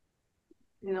as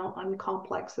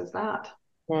uncomplex as that.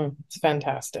 It's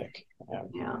fantastic.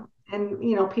 Yeah.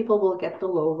 And people will get the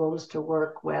logos to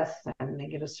work with, and they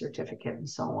get a certificate and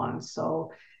so on.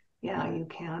 So yeah, you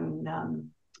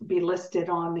can be listed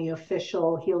on the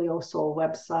official HelioSol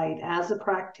website as a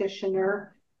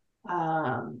practitioner,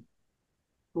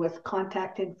 with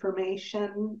contact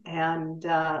information and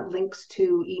links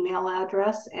to email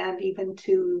address, and even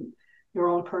to your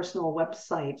own personal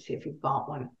website if you've got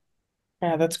one.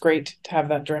 Yeah, that's great to have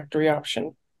that directory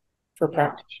option for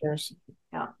practitioners.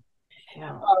 Yeah.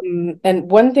 Yeah. And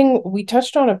one thing we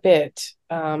touched on a bit,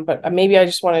 but maybe I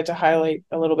just wanted to highlight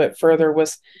a little bit further,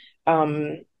 was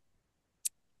the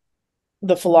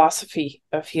philosophy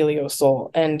of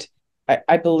HelioSol. And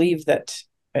I believe that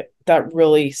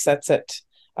really sets it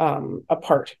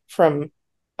apart from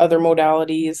other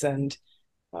modalities. And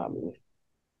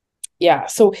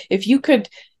so if you could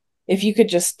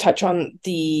just touch on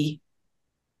the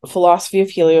philosophy of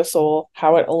HelioSol,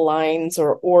 how it aligns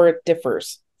or it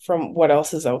differs from what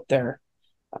else is out there.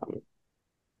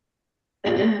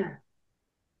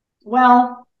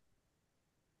 Well,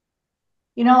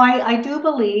 I do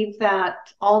believe that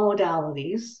all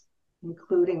modalities,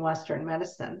 including Western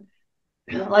medicine,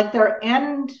 like their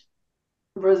end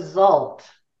result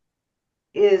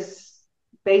is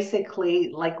basically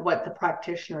like what the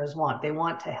practitioners want. They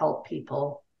want to help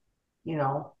people,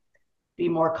 be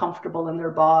more comfortable in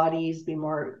their bodies, be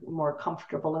more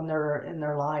comfortable in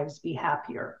their lives, be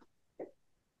happier.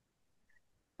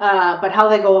 But how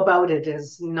they go about it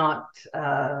is not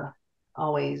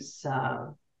always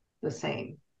the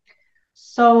same.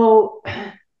 So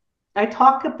I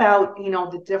talk about,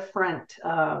 the different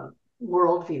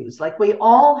worldviews. Like, we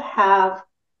all have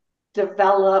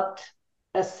developed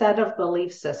a set of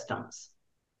belief systems,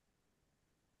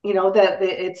 that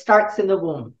it starts in the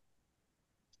womb.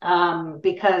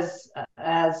 Because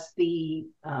as the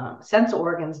sense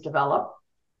organs develop,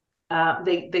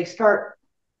 they start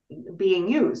being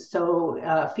used. So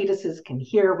fetuses can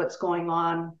hear what's going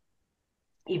on,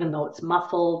 even though it's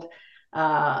muffled.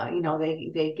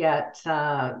 They get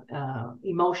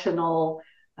emotional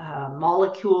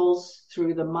molecules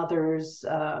through the mother's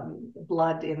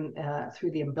blood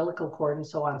through the umbilical cord and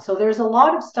so on. So there's a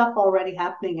lot of stuff already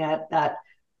happening at that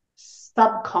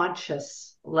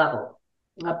subconscious level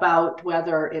about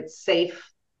whether it's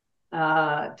safe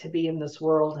to be in this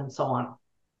world and so on.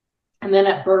 And then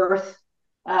at birth,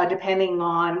 depending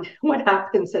on what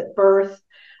happens at birth,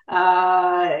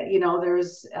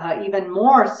 there's even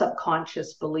more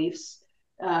subconscious beliefs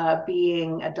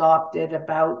being adopted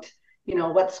about,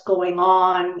 what's going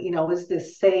on, is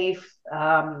this safe?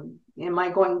 Am I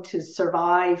going to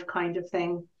survive, kind of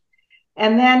thing.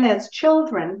 And then as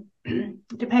children,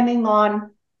 depending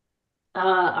on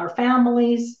our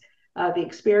families, the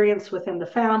experience within the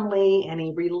family,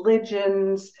 any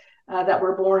religions that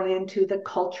we're born into, the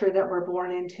culture that we're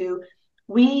born into,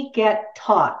 we get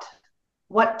taught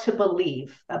what to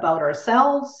believe about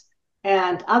ourselves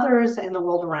and others in the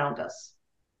world around us.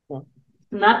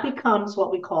 And that becomes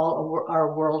what we call our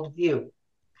worldview.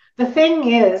 The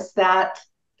thing is that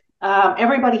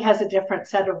everybody has a different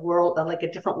set of like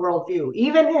a different worldview.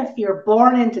 Even if you're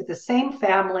born into the same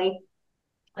family,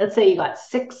 let's say you got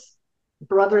 6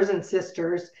 brothers and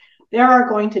sisters, there are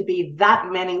going to be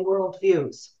that many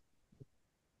worldviews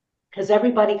because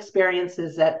everybody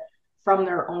experiences it from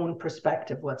their own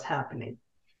perspective, what's happening.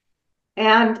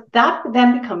 And that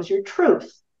then becomes your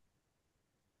truth.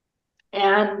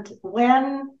 And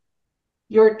when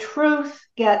your truth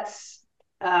gets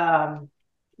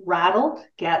rattled,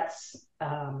 gets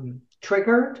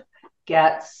triggered,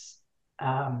 gets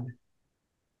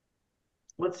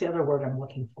what's the other word I'm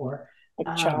looking for?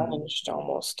 Challenged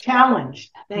almost. Challenged.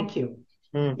 Thank you.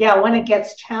 Yeah, when it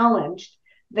gets challenged,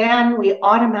 then we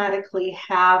automatically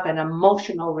have an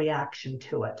emotional reaction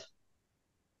to it.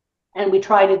 And we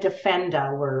try to defend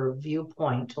our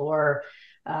viewpoint, or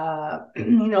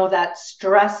that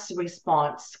stress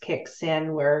response kicks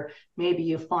in where maybe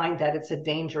you find that it's a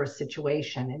dangerous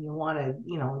situation and you want to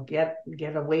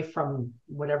get away from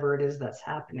whatever it is that's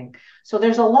happening. So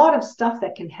there's a lot of stuff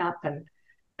that can happen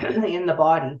in the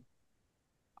body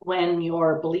when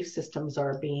your belief systems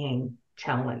are being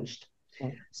challenged.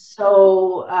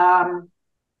 So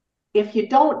if you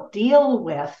don't deal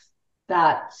with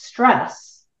that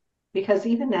stress, because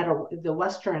even at the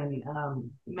Western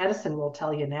medicine will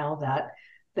tell you now that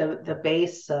the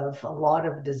base of a lot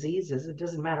of diseases, it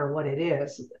doesn't matter what it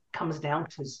is, comes down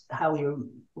to how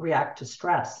you react to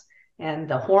stress and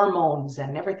the hormones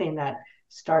and everything that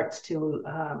starts to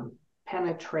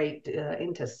penetrate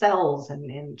into cells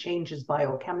and changes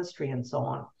biochemistry and so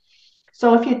on.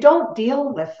 So if you don't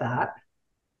deal with that,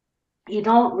 you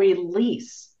don't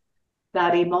release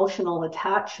that emotional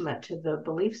attachment to the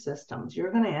belief systems,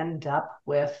 you're going to end up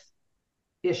with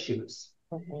issues.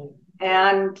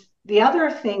 And the other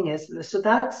thing is, so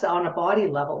that's on a body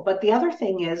level, but the other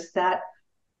thing is that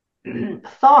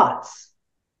thoughts,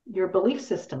 your belief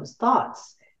systems,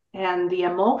 thoughts, and the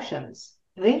emotions,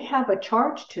 they have a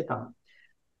charge to them.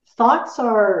 Thoughts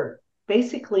are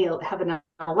basically have an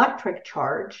electric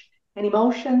charge, and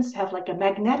emotions have like a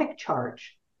magnetic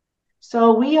charge.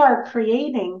 So we are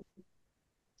creating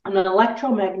an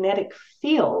electromagnetic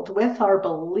field with our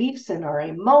beliefs and our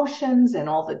emotions and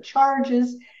all the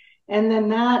charges. And then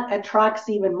that attracts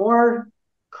even more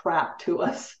crap to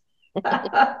us.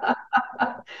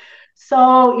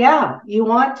 So yeah, you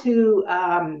want to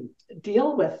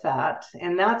deal with that.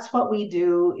 And that's what we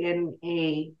do in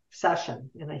a session,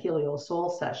 in a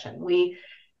HelioSol session. We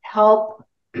help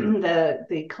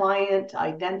the client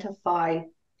identify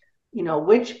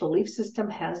which belief system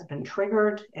has been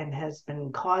triggered and has been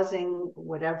causing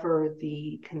whatever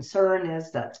the concern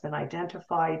is that's been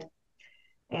identified.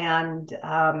 And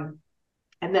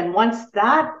then once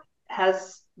that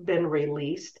has been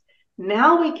released,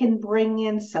 now we can bring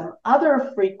in some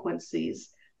other frequencies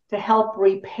to help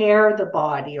repair the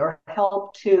body or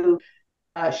help to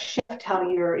shift how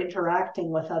you're interacting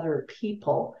with other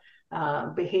people.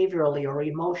 Behaviorally or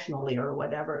emotionally or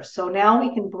whatever. So now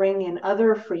we can bring in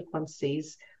other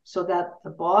frequencies so that the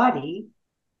body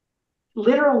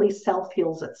literally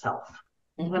self-heals itself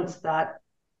once that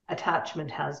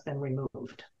attachment has been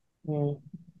removed.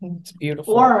 It's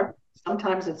beautiful. Or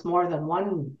sometimes it's more than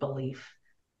one belief.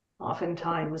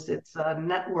 Oftentimes it's a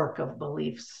network of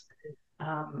beliefs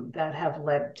that have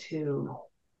led to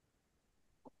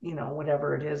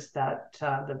whatever it is that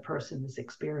the person is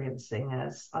experiencing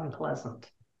as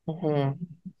unpleasant.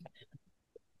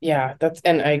 Yeah,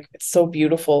 it's so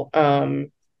beautiful.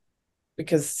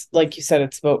 Because like you said,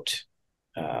 it's about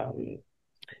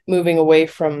moving away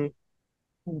from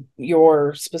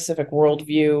your specific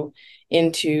worldview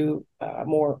into a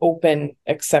more open,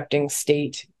 accepting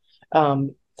state.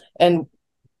 And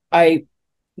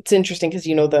it's interesting because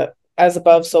the as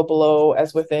above, so below,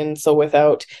 as within, so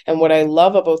without. And what I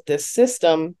love about this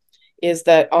system is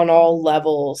that on all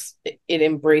levels, it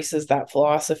embraces that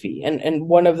philosophy. And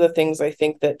one of the things I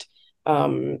think that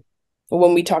when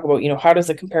we talk about, how does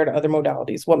it compare to other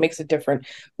modalities? What makes it different?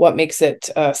 What makes it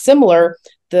similar?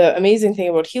 The amazing thing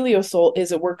about HelioSol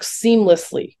is it works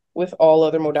seamlessly with all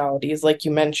other modalities, like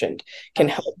you mentioned, can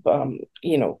help,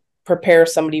 prepare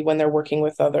somebody when they're working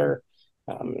with other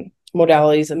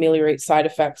modalities, ameliorate side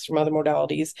effects from other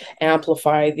modalities,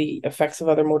 amplify the effects of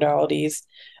other modalities.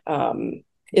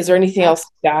 Is there anything else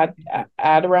to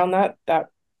add around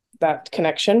that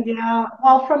connection? Yeah,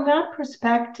 well, from that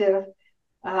perspective,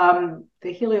 the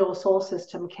HelioSol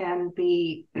system can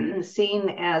be seen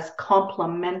as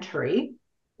complementary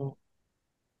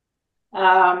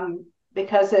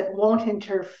because it won't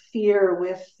interfere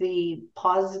with the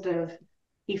positive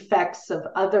effects of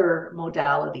other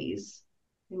modalities,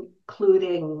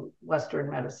 including Western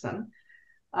medicine.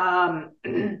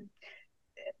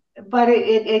 but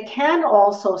it can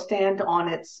also stand on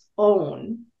its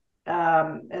own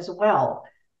as well.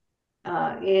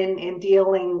 In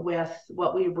dealing with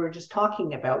what we were just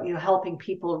talking about, helping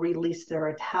people release their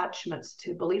attachments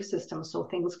to belief systems so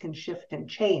things can shift and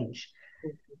change.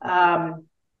 The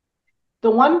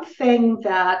one thing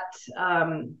that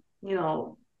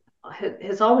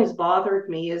has always bothered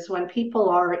me is when people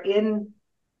are in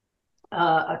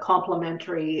a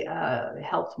complementary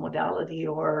health modality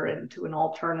or into an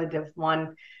alternative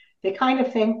one, they kind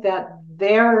of think that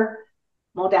their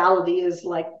modality is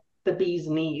like the bee's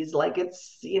knees, like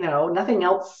it's nothing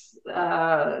else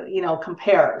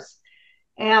compares.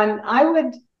 And I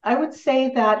would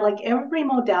say that like every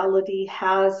modality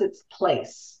has its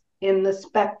place in the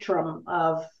spectrum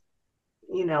of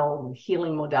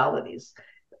healing modalities,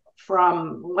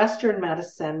 from Western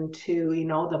medicine to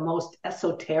the most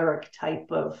esoteric type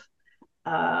of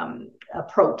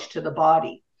approach to the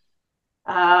body.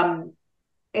 And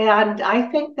I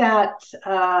think that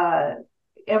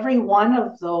every one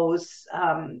of those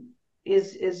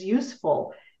is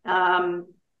useful. And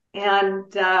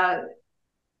a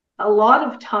lot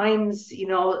of times,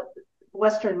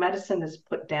 Western medicine is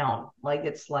put down, like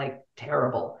it's like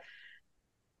terrible.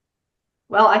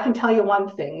 Well, I can tell you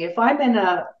one thing. If I'm in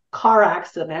a car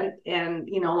accident and,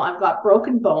 I've got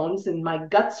broken bones and my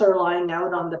guts are lying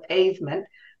out on the pavement,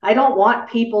 I don't want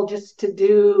people just to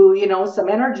do, some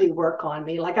energy work on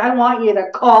me. Like I want you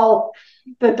to call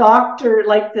the doctor,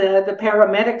 like the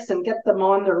paramedics, and get them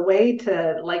on their way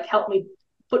to like help me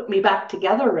put me back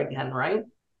together again, right?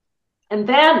 And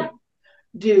then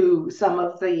do some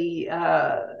of the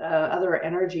other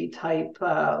energy type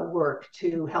work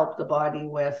to help the body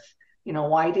with,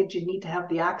 why did you need to have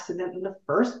the accident in the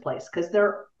first place? Because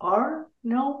there are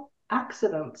no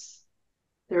accidents.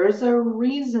 There is a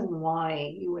reason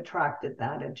why you attracted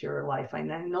that into your life.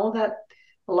 And I know that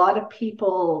a lot of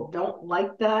people don't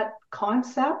like that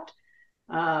concept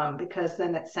because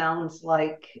then it sounds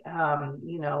like,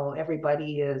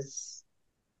 everybody is,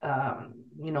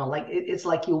 like it's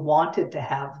like you wanted to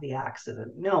have the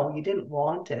accident. No, you didn't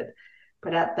want it.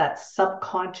 But at that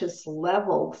subconscious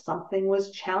level, something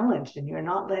was challenged and you're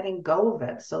not letting go of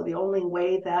it. So the only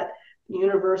way that the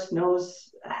universe knows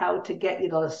how to get you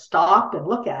to stop and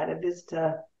look at it is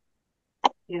to,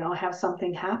 have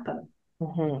something happen.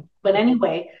 Mm-hmm. But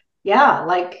anyway, yeah,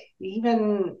 like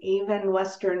even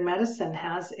Western medicine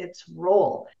has its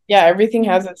role. Yeah, everything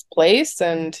has its place,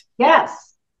 and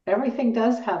Yes, everything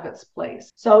does have its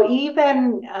place. So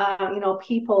even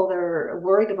people, they're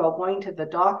worried about going to the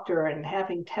doctor and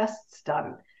having tests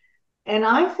done. And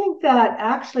I think that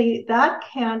actually that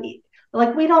can,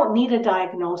 like, we don't need a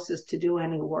diagnosis to do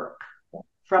any work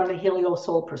from the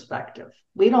HelioSol perspective.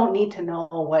 We don't need to know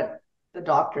what the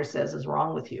doctor says is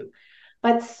wrong with you.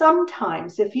 But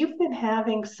sometimes if you've been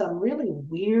having some really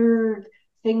weird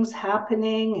things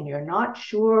happening and you're not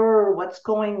sure what's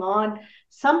going on,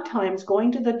 sometimes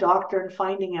going to the doctor and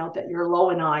finding out that you're low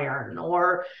in iron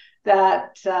or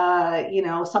that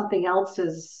something else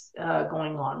is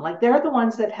going on, like they're the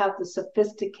ones that have the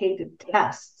sophisticated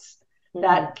tests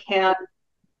that can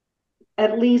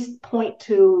at least point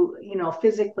to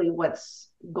physically what's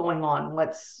going on,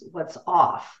 what's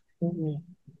off.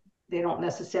 They don't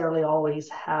necessarily always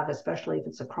have, especially if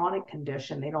it's a chronic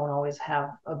condition, they don't always have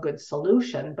a good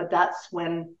solution. But that's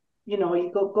when you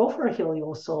go for a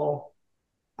HelioSol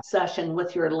session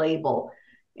with your label.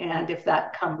 And if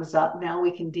that comes up, now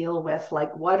we can deal with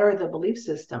like what are the belief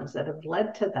systems that have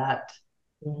led to that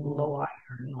low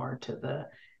iron or to the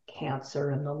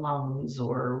cancer in the lungs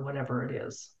or whatever it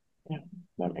is. Yeah,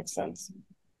 that makes sense.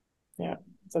 Yeah,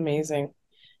 it's amazing.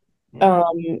 Yeah.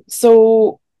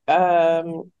 So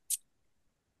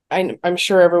I'm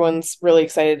sure everyone's really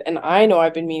excited, and I know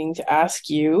I've been meaning to ask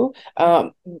you,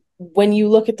 when you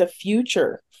look at the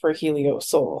future for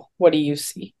HelioSol, what do you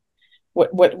see?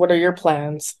 What are your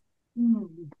plans?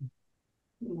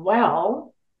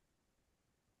 Well,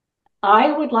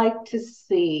 I would like to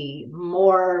see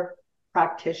more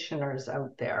practitioners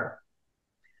out there.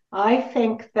 I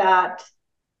think that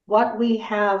what we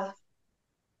have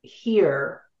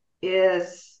here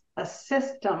is a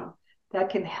system that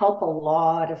can help a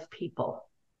lot of people.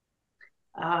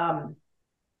 Not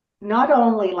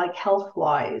only like health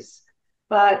wise,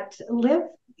 but live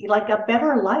like a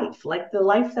better life, like the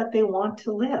life that they want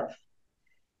to live.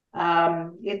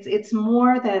 It's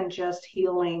more than just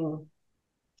healing,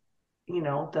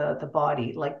 the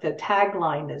body. Like the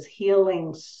tagline is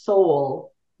healing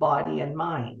soul, body, and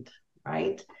mind,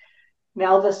 right?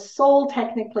 Now, the soul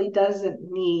technically doesn't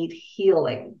need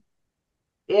healing.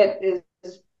 It is,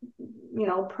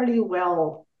 pretty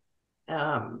well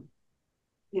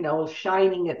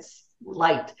shining its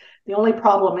light. The only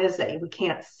problem is that we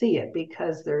can't see it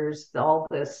because there's all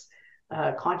this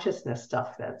consciousness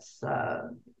stuff that's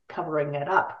covering it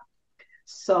up.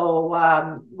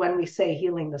 So when we say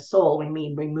healing the soul, we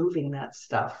mean removing that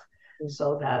stuff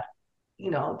so that,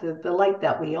 the light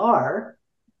that we are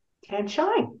can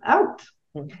shine out.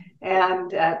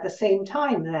 And at the same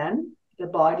time, then the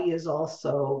body is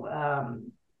also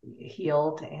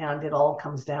healed, and it all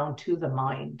comes down to the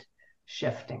mind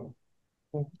shifting.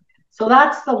 So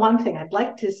that's the one thing. I'd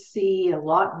like to see a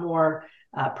lot more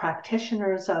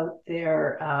practitioners out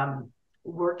there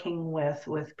working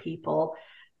with people,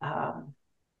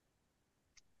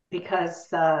 because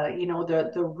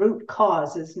the root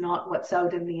cause is not what's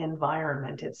out in the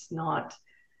environment. It's not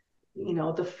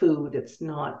the food. It's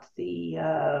not the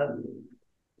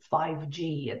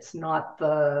 5G. It's not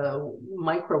the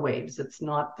microwaves. It's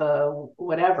not the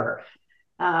whatever.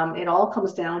 It all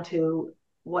comes down to,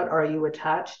 what are you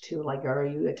attached to? Like, are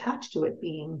you attached to it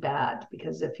being bad?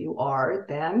 Because if you are,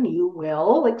 then you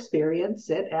will experience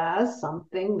it as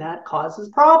something that causes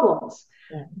problems.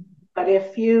 Yeah. But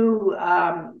if you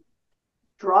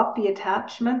drop the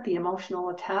attachment, the emotional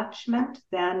attachment,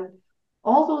 then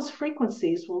all those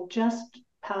frequencies will just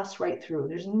pass right through.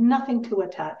 There's nothing to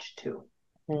attach to.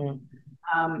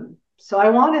 So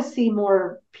I want to see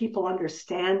more people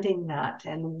understanding that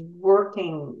and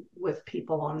working with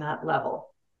people on that level.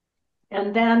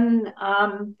 And then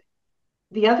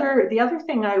the other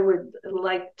thing I would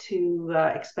like to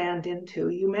expand into,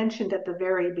 you mentioned at the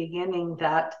very beginning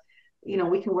that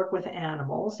we can work with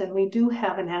animals, and we do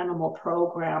have an animal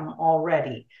program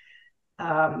already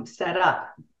set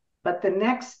up. But the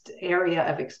next area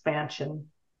of expansion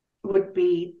would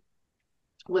be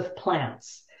with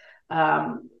plants.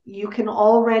 You can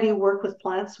already work with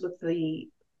plants with the,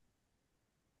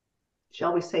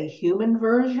 shall we say, human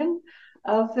version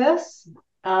of this,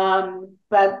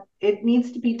 but it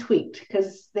needs to be tweaked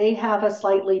because they have a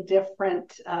slightly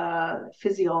different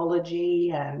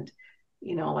physiology, and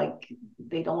like,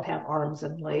 they don't have arms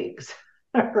and legs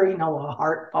or a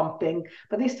heart pumping,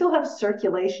 but they still have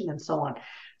circulation and so on.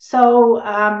 So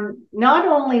not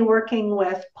only working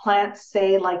with plants,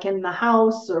 say like in the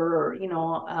house or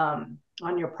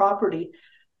on your property,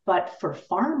 but for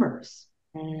farmers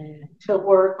to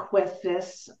work with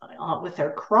this with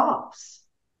their crops,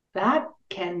 that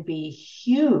can be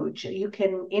huge. You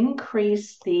can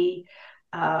increase the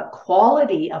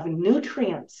quality of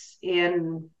nutrients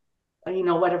in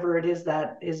whatever it is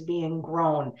that is being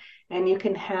grown, and you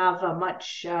can have a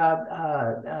much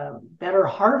better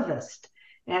harvest,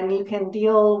 and you can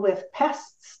deal with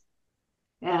pests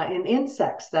and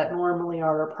insects that normally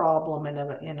are a problem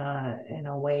in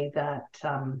a way that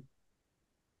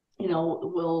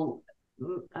will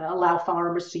allow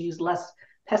farmers to use less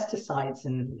pesticides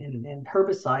and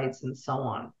herbicides and so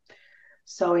on.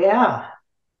 So yeah,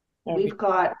 we've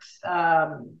got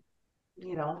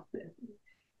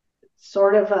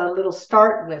sort of a little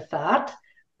start with that,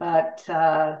 but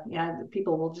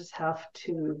people will just have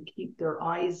to keep their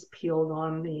eyes peeled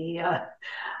on the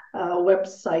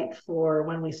website for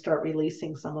when we start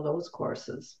releasing some of those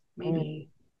courses, maybe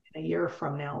in a year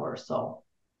from now or so.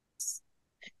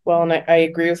 Well, and I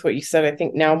agree with what you said. I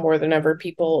think now more than ever,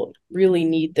 people really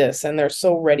need this, and they're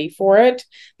so ready for it.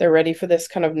 They're ready for this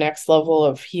kind of next level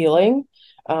of healing.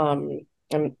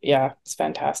 And yeah, it's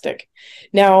fantastic.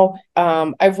 Now,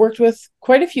 I've worked with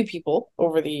quite a few people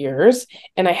over the years,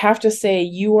 and I have to say,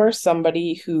 you are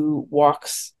somebody who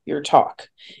walks your talk.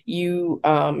 You,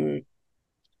 no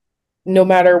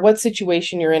matter what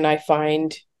situation you're in, I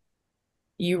find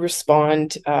you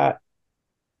respond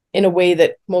in a way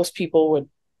that most people would,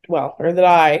 well, or that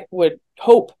I would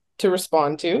hope to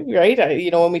respond to, right?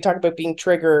 When we talk about being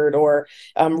triggered or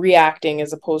reacting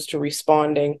as opposed to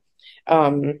responding.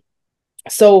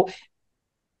 So,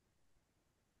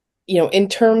 in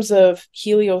terms of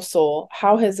HelioSol,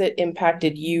 how has it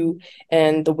impacted you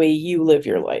and the way you live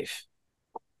your life?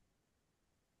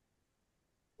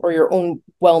 Or your own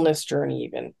wellness journey,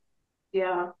 even?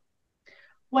 Yeah.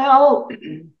 Well,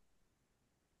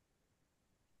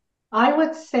 I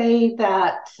would say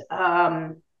that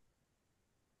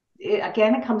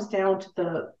it comes down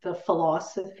to the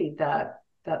philosophy that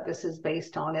this is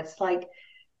based on. It's like,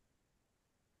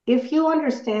 if you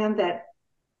understand that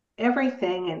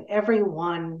everything and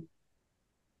everyone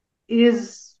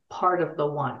is part of the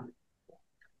one,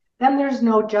 then there's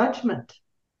no judgment,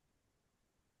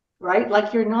 right?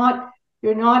 Like, you're not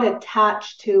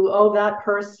attached to, oh, that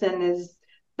person is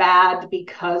bad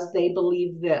because they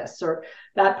believe this, or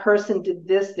that person did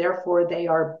this, therefore they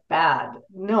are bad.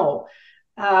 No.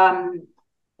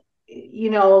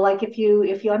 like if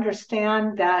you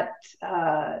understand that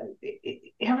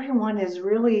everyone is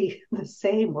really the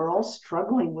same, we're all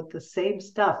struggling with the same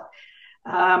stuff,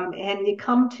 and you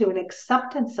come to an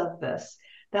acceptance of this,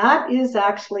 that is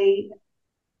actually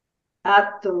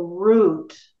at the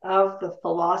root of the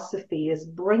philosophy, is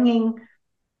bringing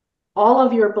all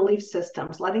of your belief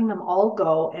systems, letting them all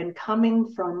go and coming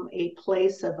from a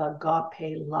place of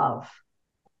agape love.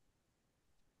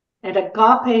 And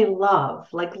agape love,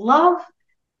 like love,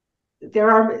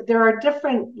 there are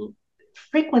different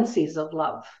frequencies of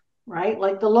love, right?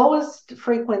 Like the lowest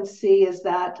frequency is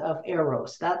that of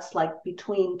eros. That's like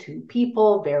between two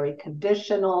people, very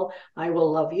conditional. I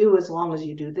will love you as long as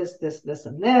you do this, this, this,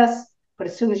 and this. But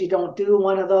as soon as you don't do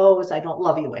one of those, I don't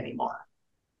love you anymore,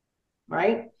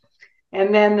 right?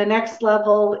 And then the next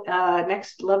level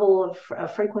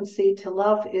of frequency to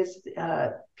love is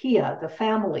Pia, the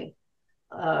family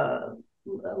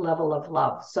level of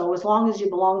love. So as long as you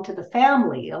belong to the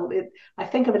family, I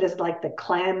think of it as like the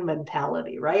clan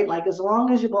mentality, right? Like as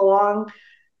long as you belong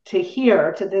to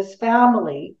this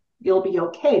family, you'll be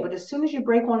okay. But as soon as you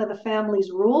break one of the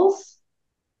family's rules,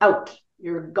 out,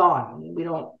 you're gone. We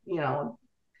don't,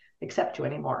 accept you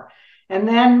anymore. And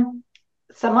then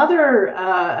another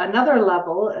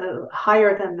level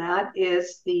higher than that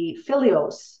is the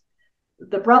philios,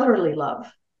 the brotherly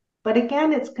love. But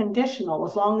again, it's conditional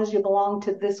as long as you belong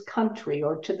to this country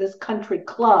or to this country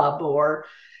club or,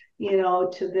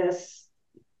 to this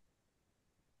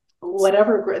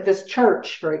whatever, this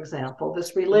church, for example,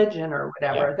 this religion or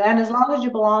whatever. Then as long as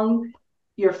you belong,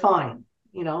 you're fine,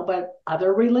 but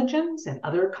other religions and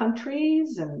other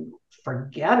countries, and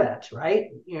forget it, right?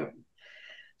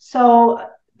 So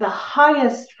the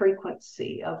highest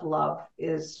frequency of love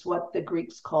is what the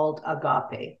Greeks called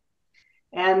agape.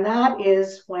 And that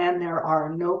is when there are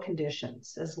no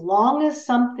conditions. As long as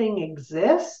something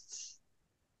exists,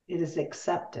 it is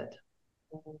accepted.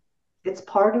 It's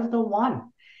part of the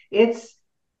one. It's,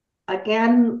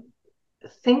 again,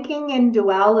 thinking in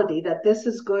duality that this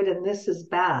is good and this is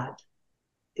bad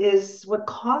is what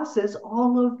causes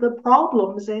all of the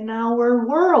problems in our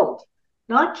world,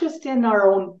 not just in our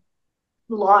own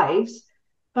lives,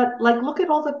 but like look at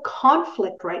all the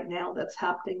conflict right now that's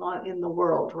happening in the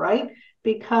world, right?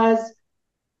 Because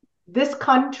this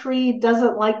country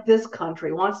doesn't like this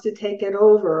country, wants to take it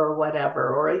over or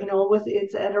whatever, or with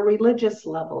it's at a religious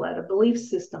level, at a belief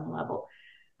system level.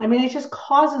 I mean, it just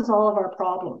causes all of our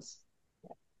problems.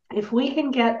 If we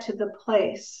can get to the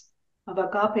place of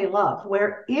agape love,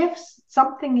 where if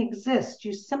something exists,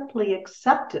 you simply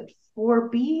accept it for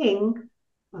being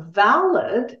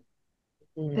valid,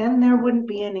 then there wouldn't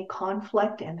be any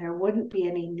conflict and there wouldn't be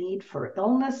any need for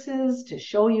illnesses to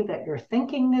show you that your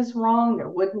thinking is wrong. There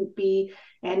wouldn't be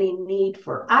any need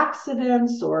for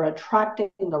accidents or attracting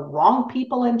the wrong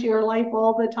people into your life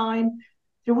all the time.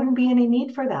 There wouldn't be any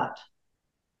need for that.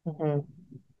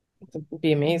 It'd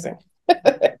be amazing.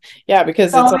 Yeah,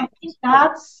 because so I think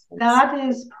that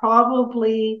is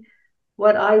probably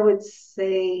what I would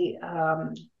say,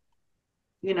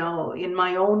 in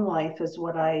my own life is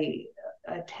what I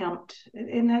attempt,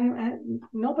 and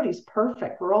nobody's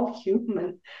perfect, we're all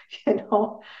human.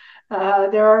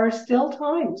 There are still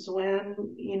times when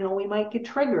we might get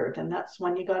triggered, and that's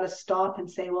when you got to stop and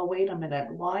say, well, wait a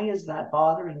minute, why is that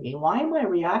bothering me? Why am I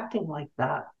reacting like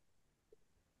that?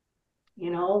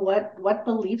 What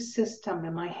belief system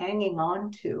am I hanging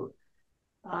on to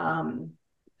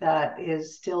that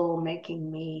is still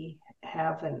making me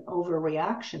have an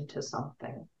overreaction to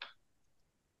something?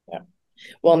 Yeah.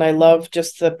 Well, and I love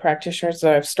just the practitioners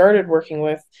that I've started working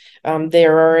with. They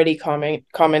are already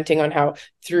commenting on how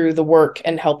through the work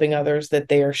and helping others that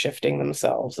they are shifting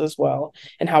themselves as well,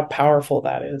 and how powerful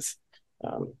that is.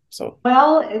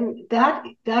 Well, and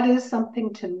that is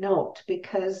something to note,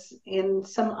 because in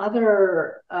some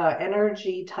other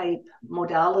energy type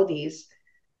modalities,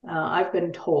 I've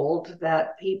been told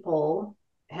that people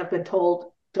have been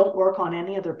told, don't work on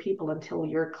any other people until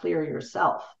you're clear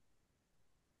yourself.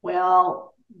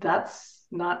 Well, that's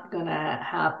not going to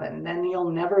happen. Then you'll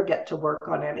never get to work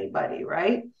on anybody,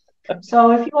 right?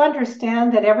 So if you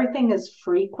understand that everything is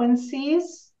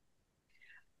frequencies,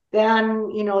 then,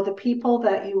 the people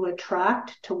that you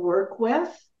attract to work with,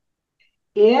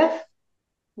 if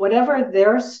whatever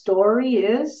their story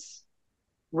is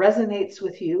resonates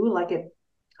with you, like it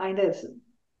kind of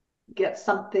gets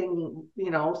something,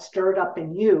 stirred up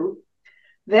in you,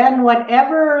 then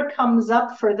whatever comes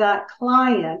up for that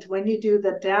client, when you do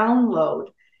the download,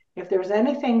 if there's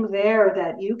anything there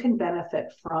that you can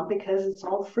benefit from, because it's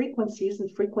all frequencies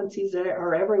and frequencies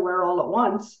are everywhere all at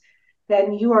once,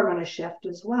 then you are going to shift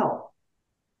as well.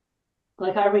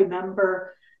 Like I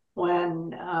remember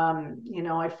when,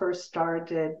 I first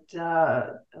started, I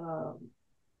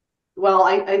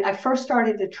first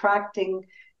started attracting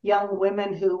young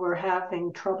women who were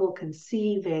having trouble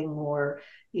conceiving or,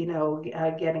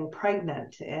 getting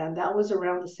pregnant. And that was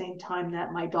around the same time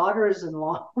that my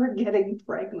daughters-in-law were getting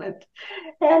pregnant.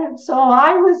 And so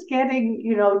I was getting,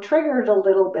 triggered a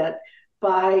little bit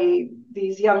by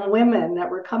these young women that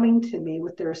were coming to me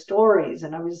with their stories.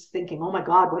 And I was thinking, oh my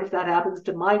God, what if that happens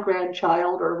to my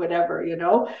grandchild or whatever?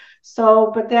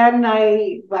 So, but then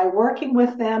by working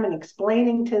with them and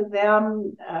explaining to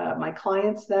them, my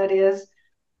clients, that is,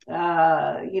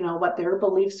 what their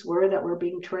beliefs were that were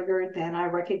being triggered, then I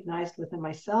recognized within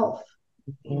myself,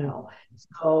 you Mm. know.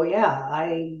 So yeah,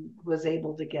 I was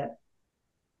able to get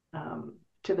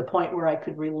to the point where I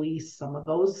could release some of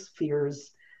those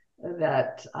fears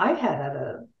that I had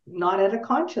not at a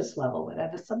conscious level, but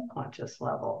at a subconscious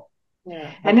level.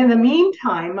 Yeah. And in the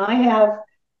meantime, I have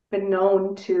been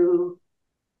known to,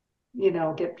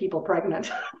 get people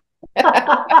pregnant.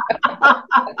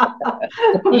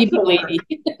 Baby So, lady.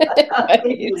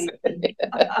 Nice. lately.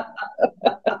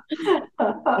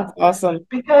 That's awesome.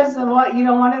 Because of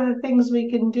one of the things we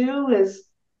can do is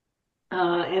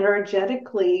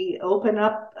energetically open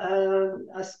up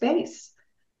a space.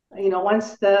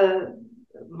 Once the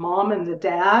mom and the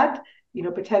dad,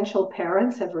 potential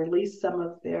parents have released some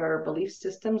of their belief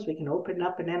systems, we can open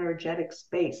up an energetic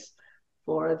space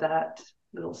for that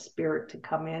little spirit to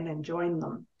come in and join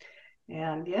them.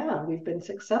 And yeah, we've been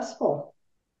successful.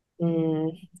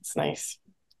 It's nice.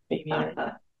 Baby energy.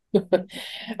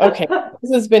 Okay.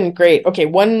 This has been great. Okay,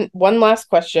 one last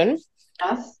question.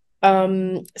 Yes.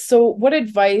 So what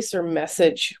advice or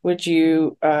message would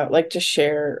you like to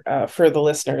share for the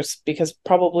listeners? Because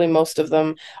probably most of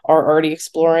them are already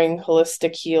exploring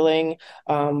holistic healing,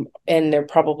 and they're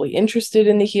probably interested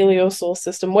in the HelioSol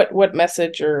system. What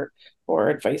message or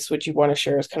advice would you want to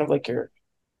share as kind of like your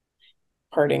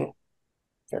parting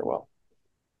farewell?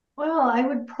 Well, I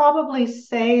would probably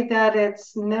say that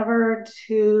it's never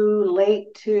too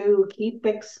late to keep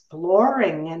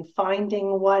exploring and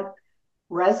finding what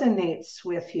resonates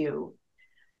with you.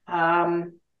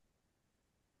 Um,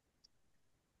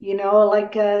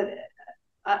 like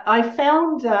I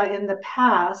found in the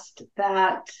past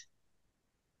that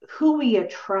who we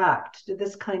attract to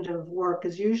this kind of work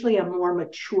is usually a more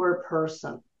mature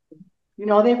person.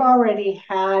 They've already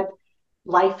had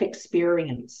life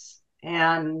experience.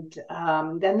 And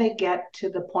then they get to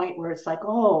the point where it's like,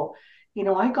 oh,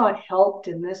 I got helped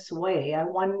in this way. I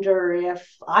wonder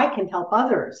if I can help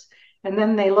others. And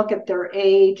then they look at their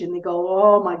age and they go,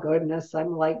 oh my goodness,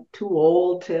 I'm like too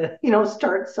old to,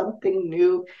 start something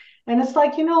new. And it's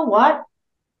like, you know what?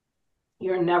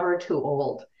 You're never too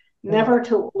old, Mm, never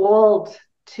too old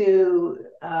to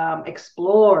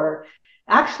explore.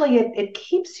 Actually, it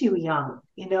keeps you young,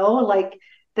 like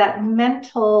that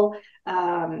mental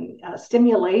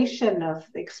stimulation of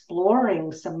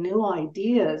exploring some new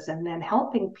ideas and then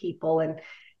helping people and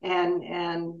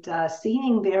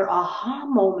seeing their aha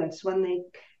moments when they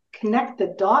connect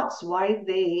the dots why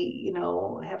they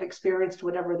have experienced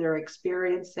whatever they're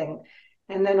experiencing,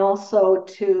 and then also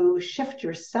to shift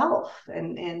yourself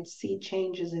and see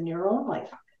changes in your own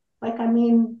life. Like, I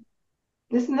mean,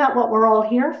 isn't that what we're all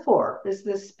here for? Is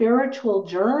this spiritual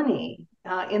journey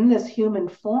in this human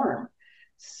form?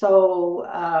 So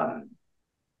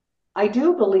I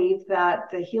do believe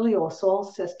that the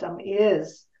HelioSol system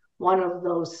is one of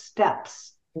those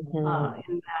steps mhm.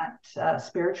 in that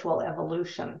spiritual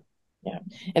evolution. Yeah.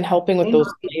 And helping with May those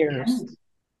not be the layers. end.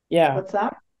 Yeah. What's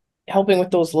that? Helping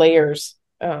with those layers.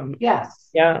 Yes.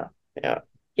 Yeah. Yeah.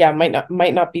 Yeah, might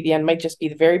not be the end, might just be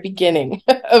the very beginning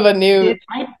of a new. It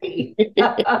might be.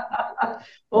 Yeah.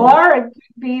 Or it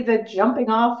could be the jumping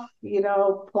off,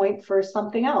 point for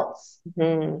something else.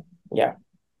 Mhm. Yeah.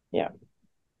 Yeah.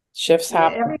 Shifts Yeah,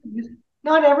 happen.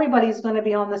 not everybody's going to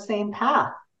be on the same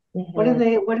path. Hmm. What did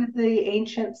the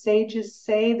ancient sages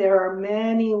say? There are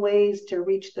many ways to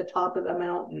reach the top of the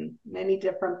mountain, many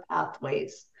different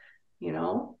pathways, you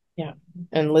know? Yeah.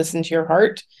 And listen to your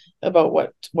heart about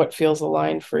what feels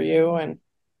aligned for you. And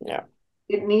yeah.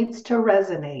 It needs to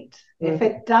resonate. If Hmm.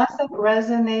 it doesn't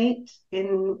resonate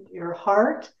in your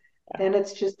heart, then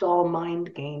it's just all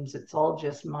mind games. It's all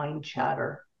just mind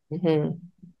chatter. Hmm.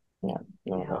 Yeah.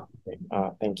 No, Yeah. that's great.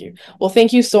 Thank you. Well,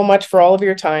 thank you so much for all of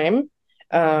your time.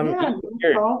 Yeah, no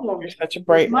You're problem. such a It was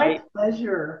bright my light.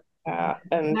 pleasure. And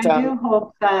And I do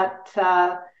hope that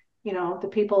the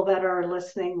people that are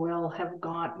listening will have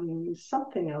gotten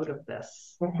something out of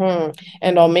this.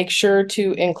 And I'll make sure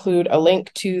to include a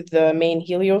link to the main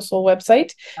HelioSol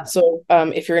website. So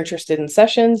if you're interested in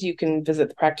sessions, you can visit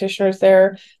the practitioners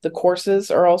there. The courses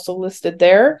are also listed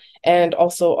there. And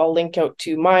also I'll link out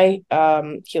to my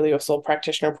HelioSol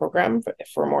practitioner program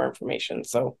for more information.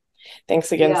 So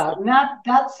thanks again. Yeah,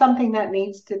 that's something that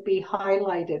needs to be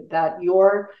highlighted, that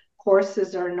your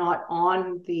courses are not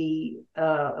on the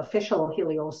official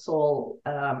HelioSol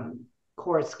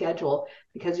course schedule,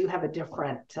 because you have a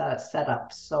different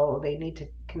setup. So they need to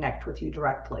connect with you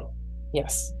directly.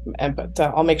 Yes, but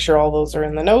I'll make sure all those are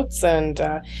in the notes. And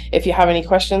if you have any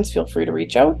questions, feel free to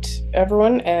reach out,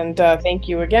 everyone. And thank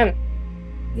you again.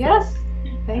 Yes,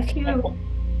 thank you.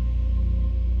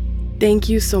 Thank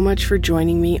you so much for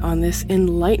joining me on this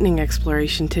enlightening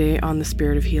exploration today on the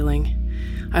spirit of healing.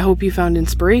 I hope you found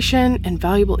inspiration and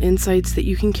valuable insights that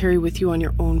you can carry with you on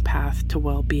your own path to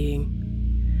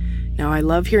well-being. Now, I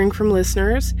love hearing from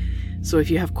listeners, so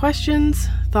if you have questions,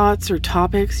 thoughts, or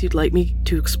topics you'd like me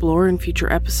to explore in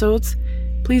future episodes,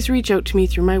 please reach out to me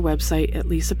through my website at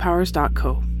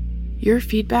lisapowers.co. Your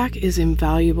feedback is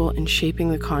invaluable in shaping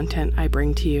the content I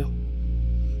bring to you.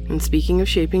 And speaking of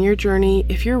shaping your journey,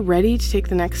 if you're ready to take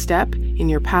the next step in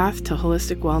your path to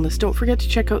holistic wellness, don't forget to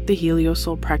check out the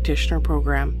HelioSol Practitioner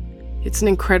Program. It's an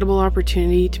incredible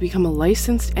opportunity to become a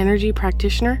licensed energy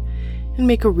practitioner and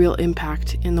make a real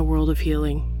impact in the world of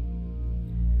healing.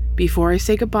 Before I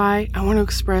say goodbye, I want to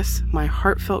express my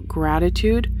heartfelt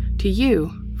gratitude to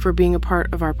you for being a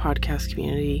part of our podcast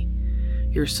community.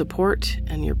 Your support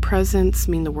and your presence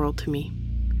mean the world to me.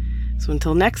 So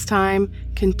until next time,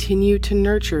 continue to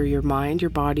nurture your mind, your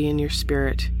body, and your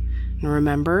spirit. And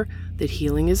remember that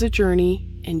healing is a journey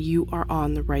and you are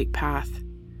on the right path.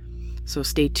 So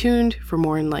stay tuned for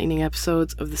more enlightening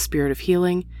episodes of The Spirit of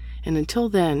Healing. And until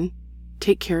then,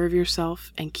 take care of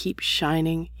yourself and keep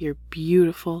shining your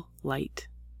beautiful light.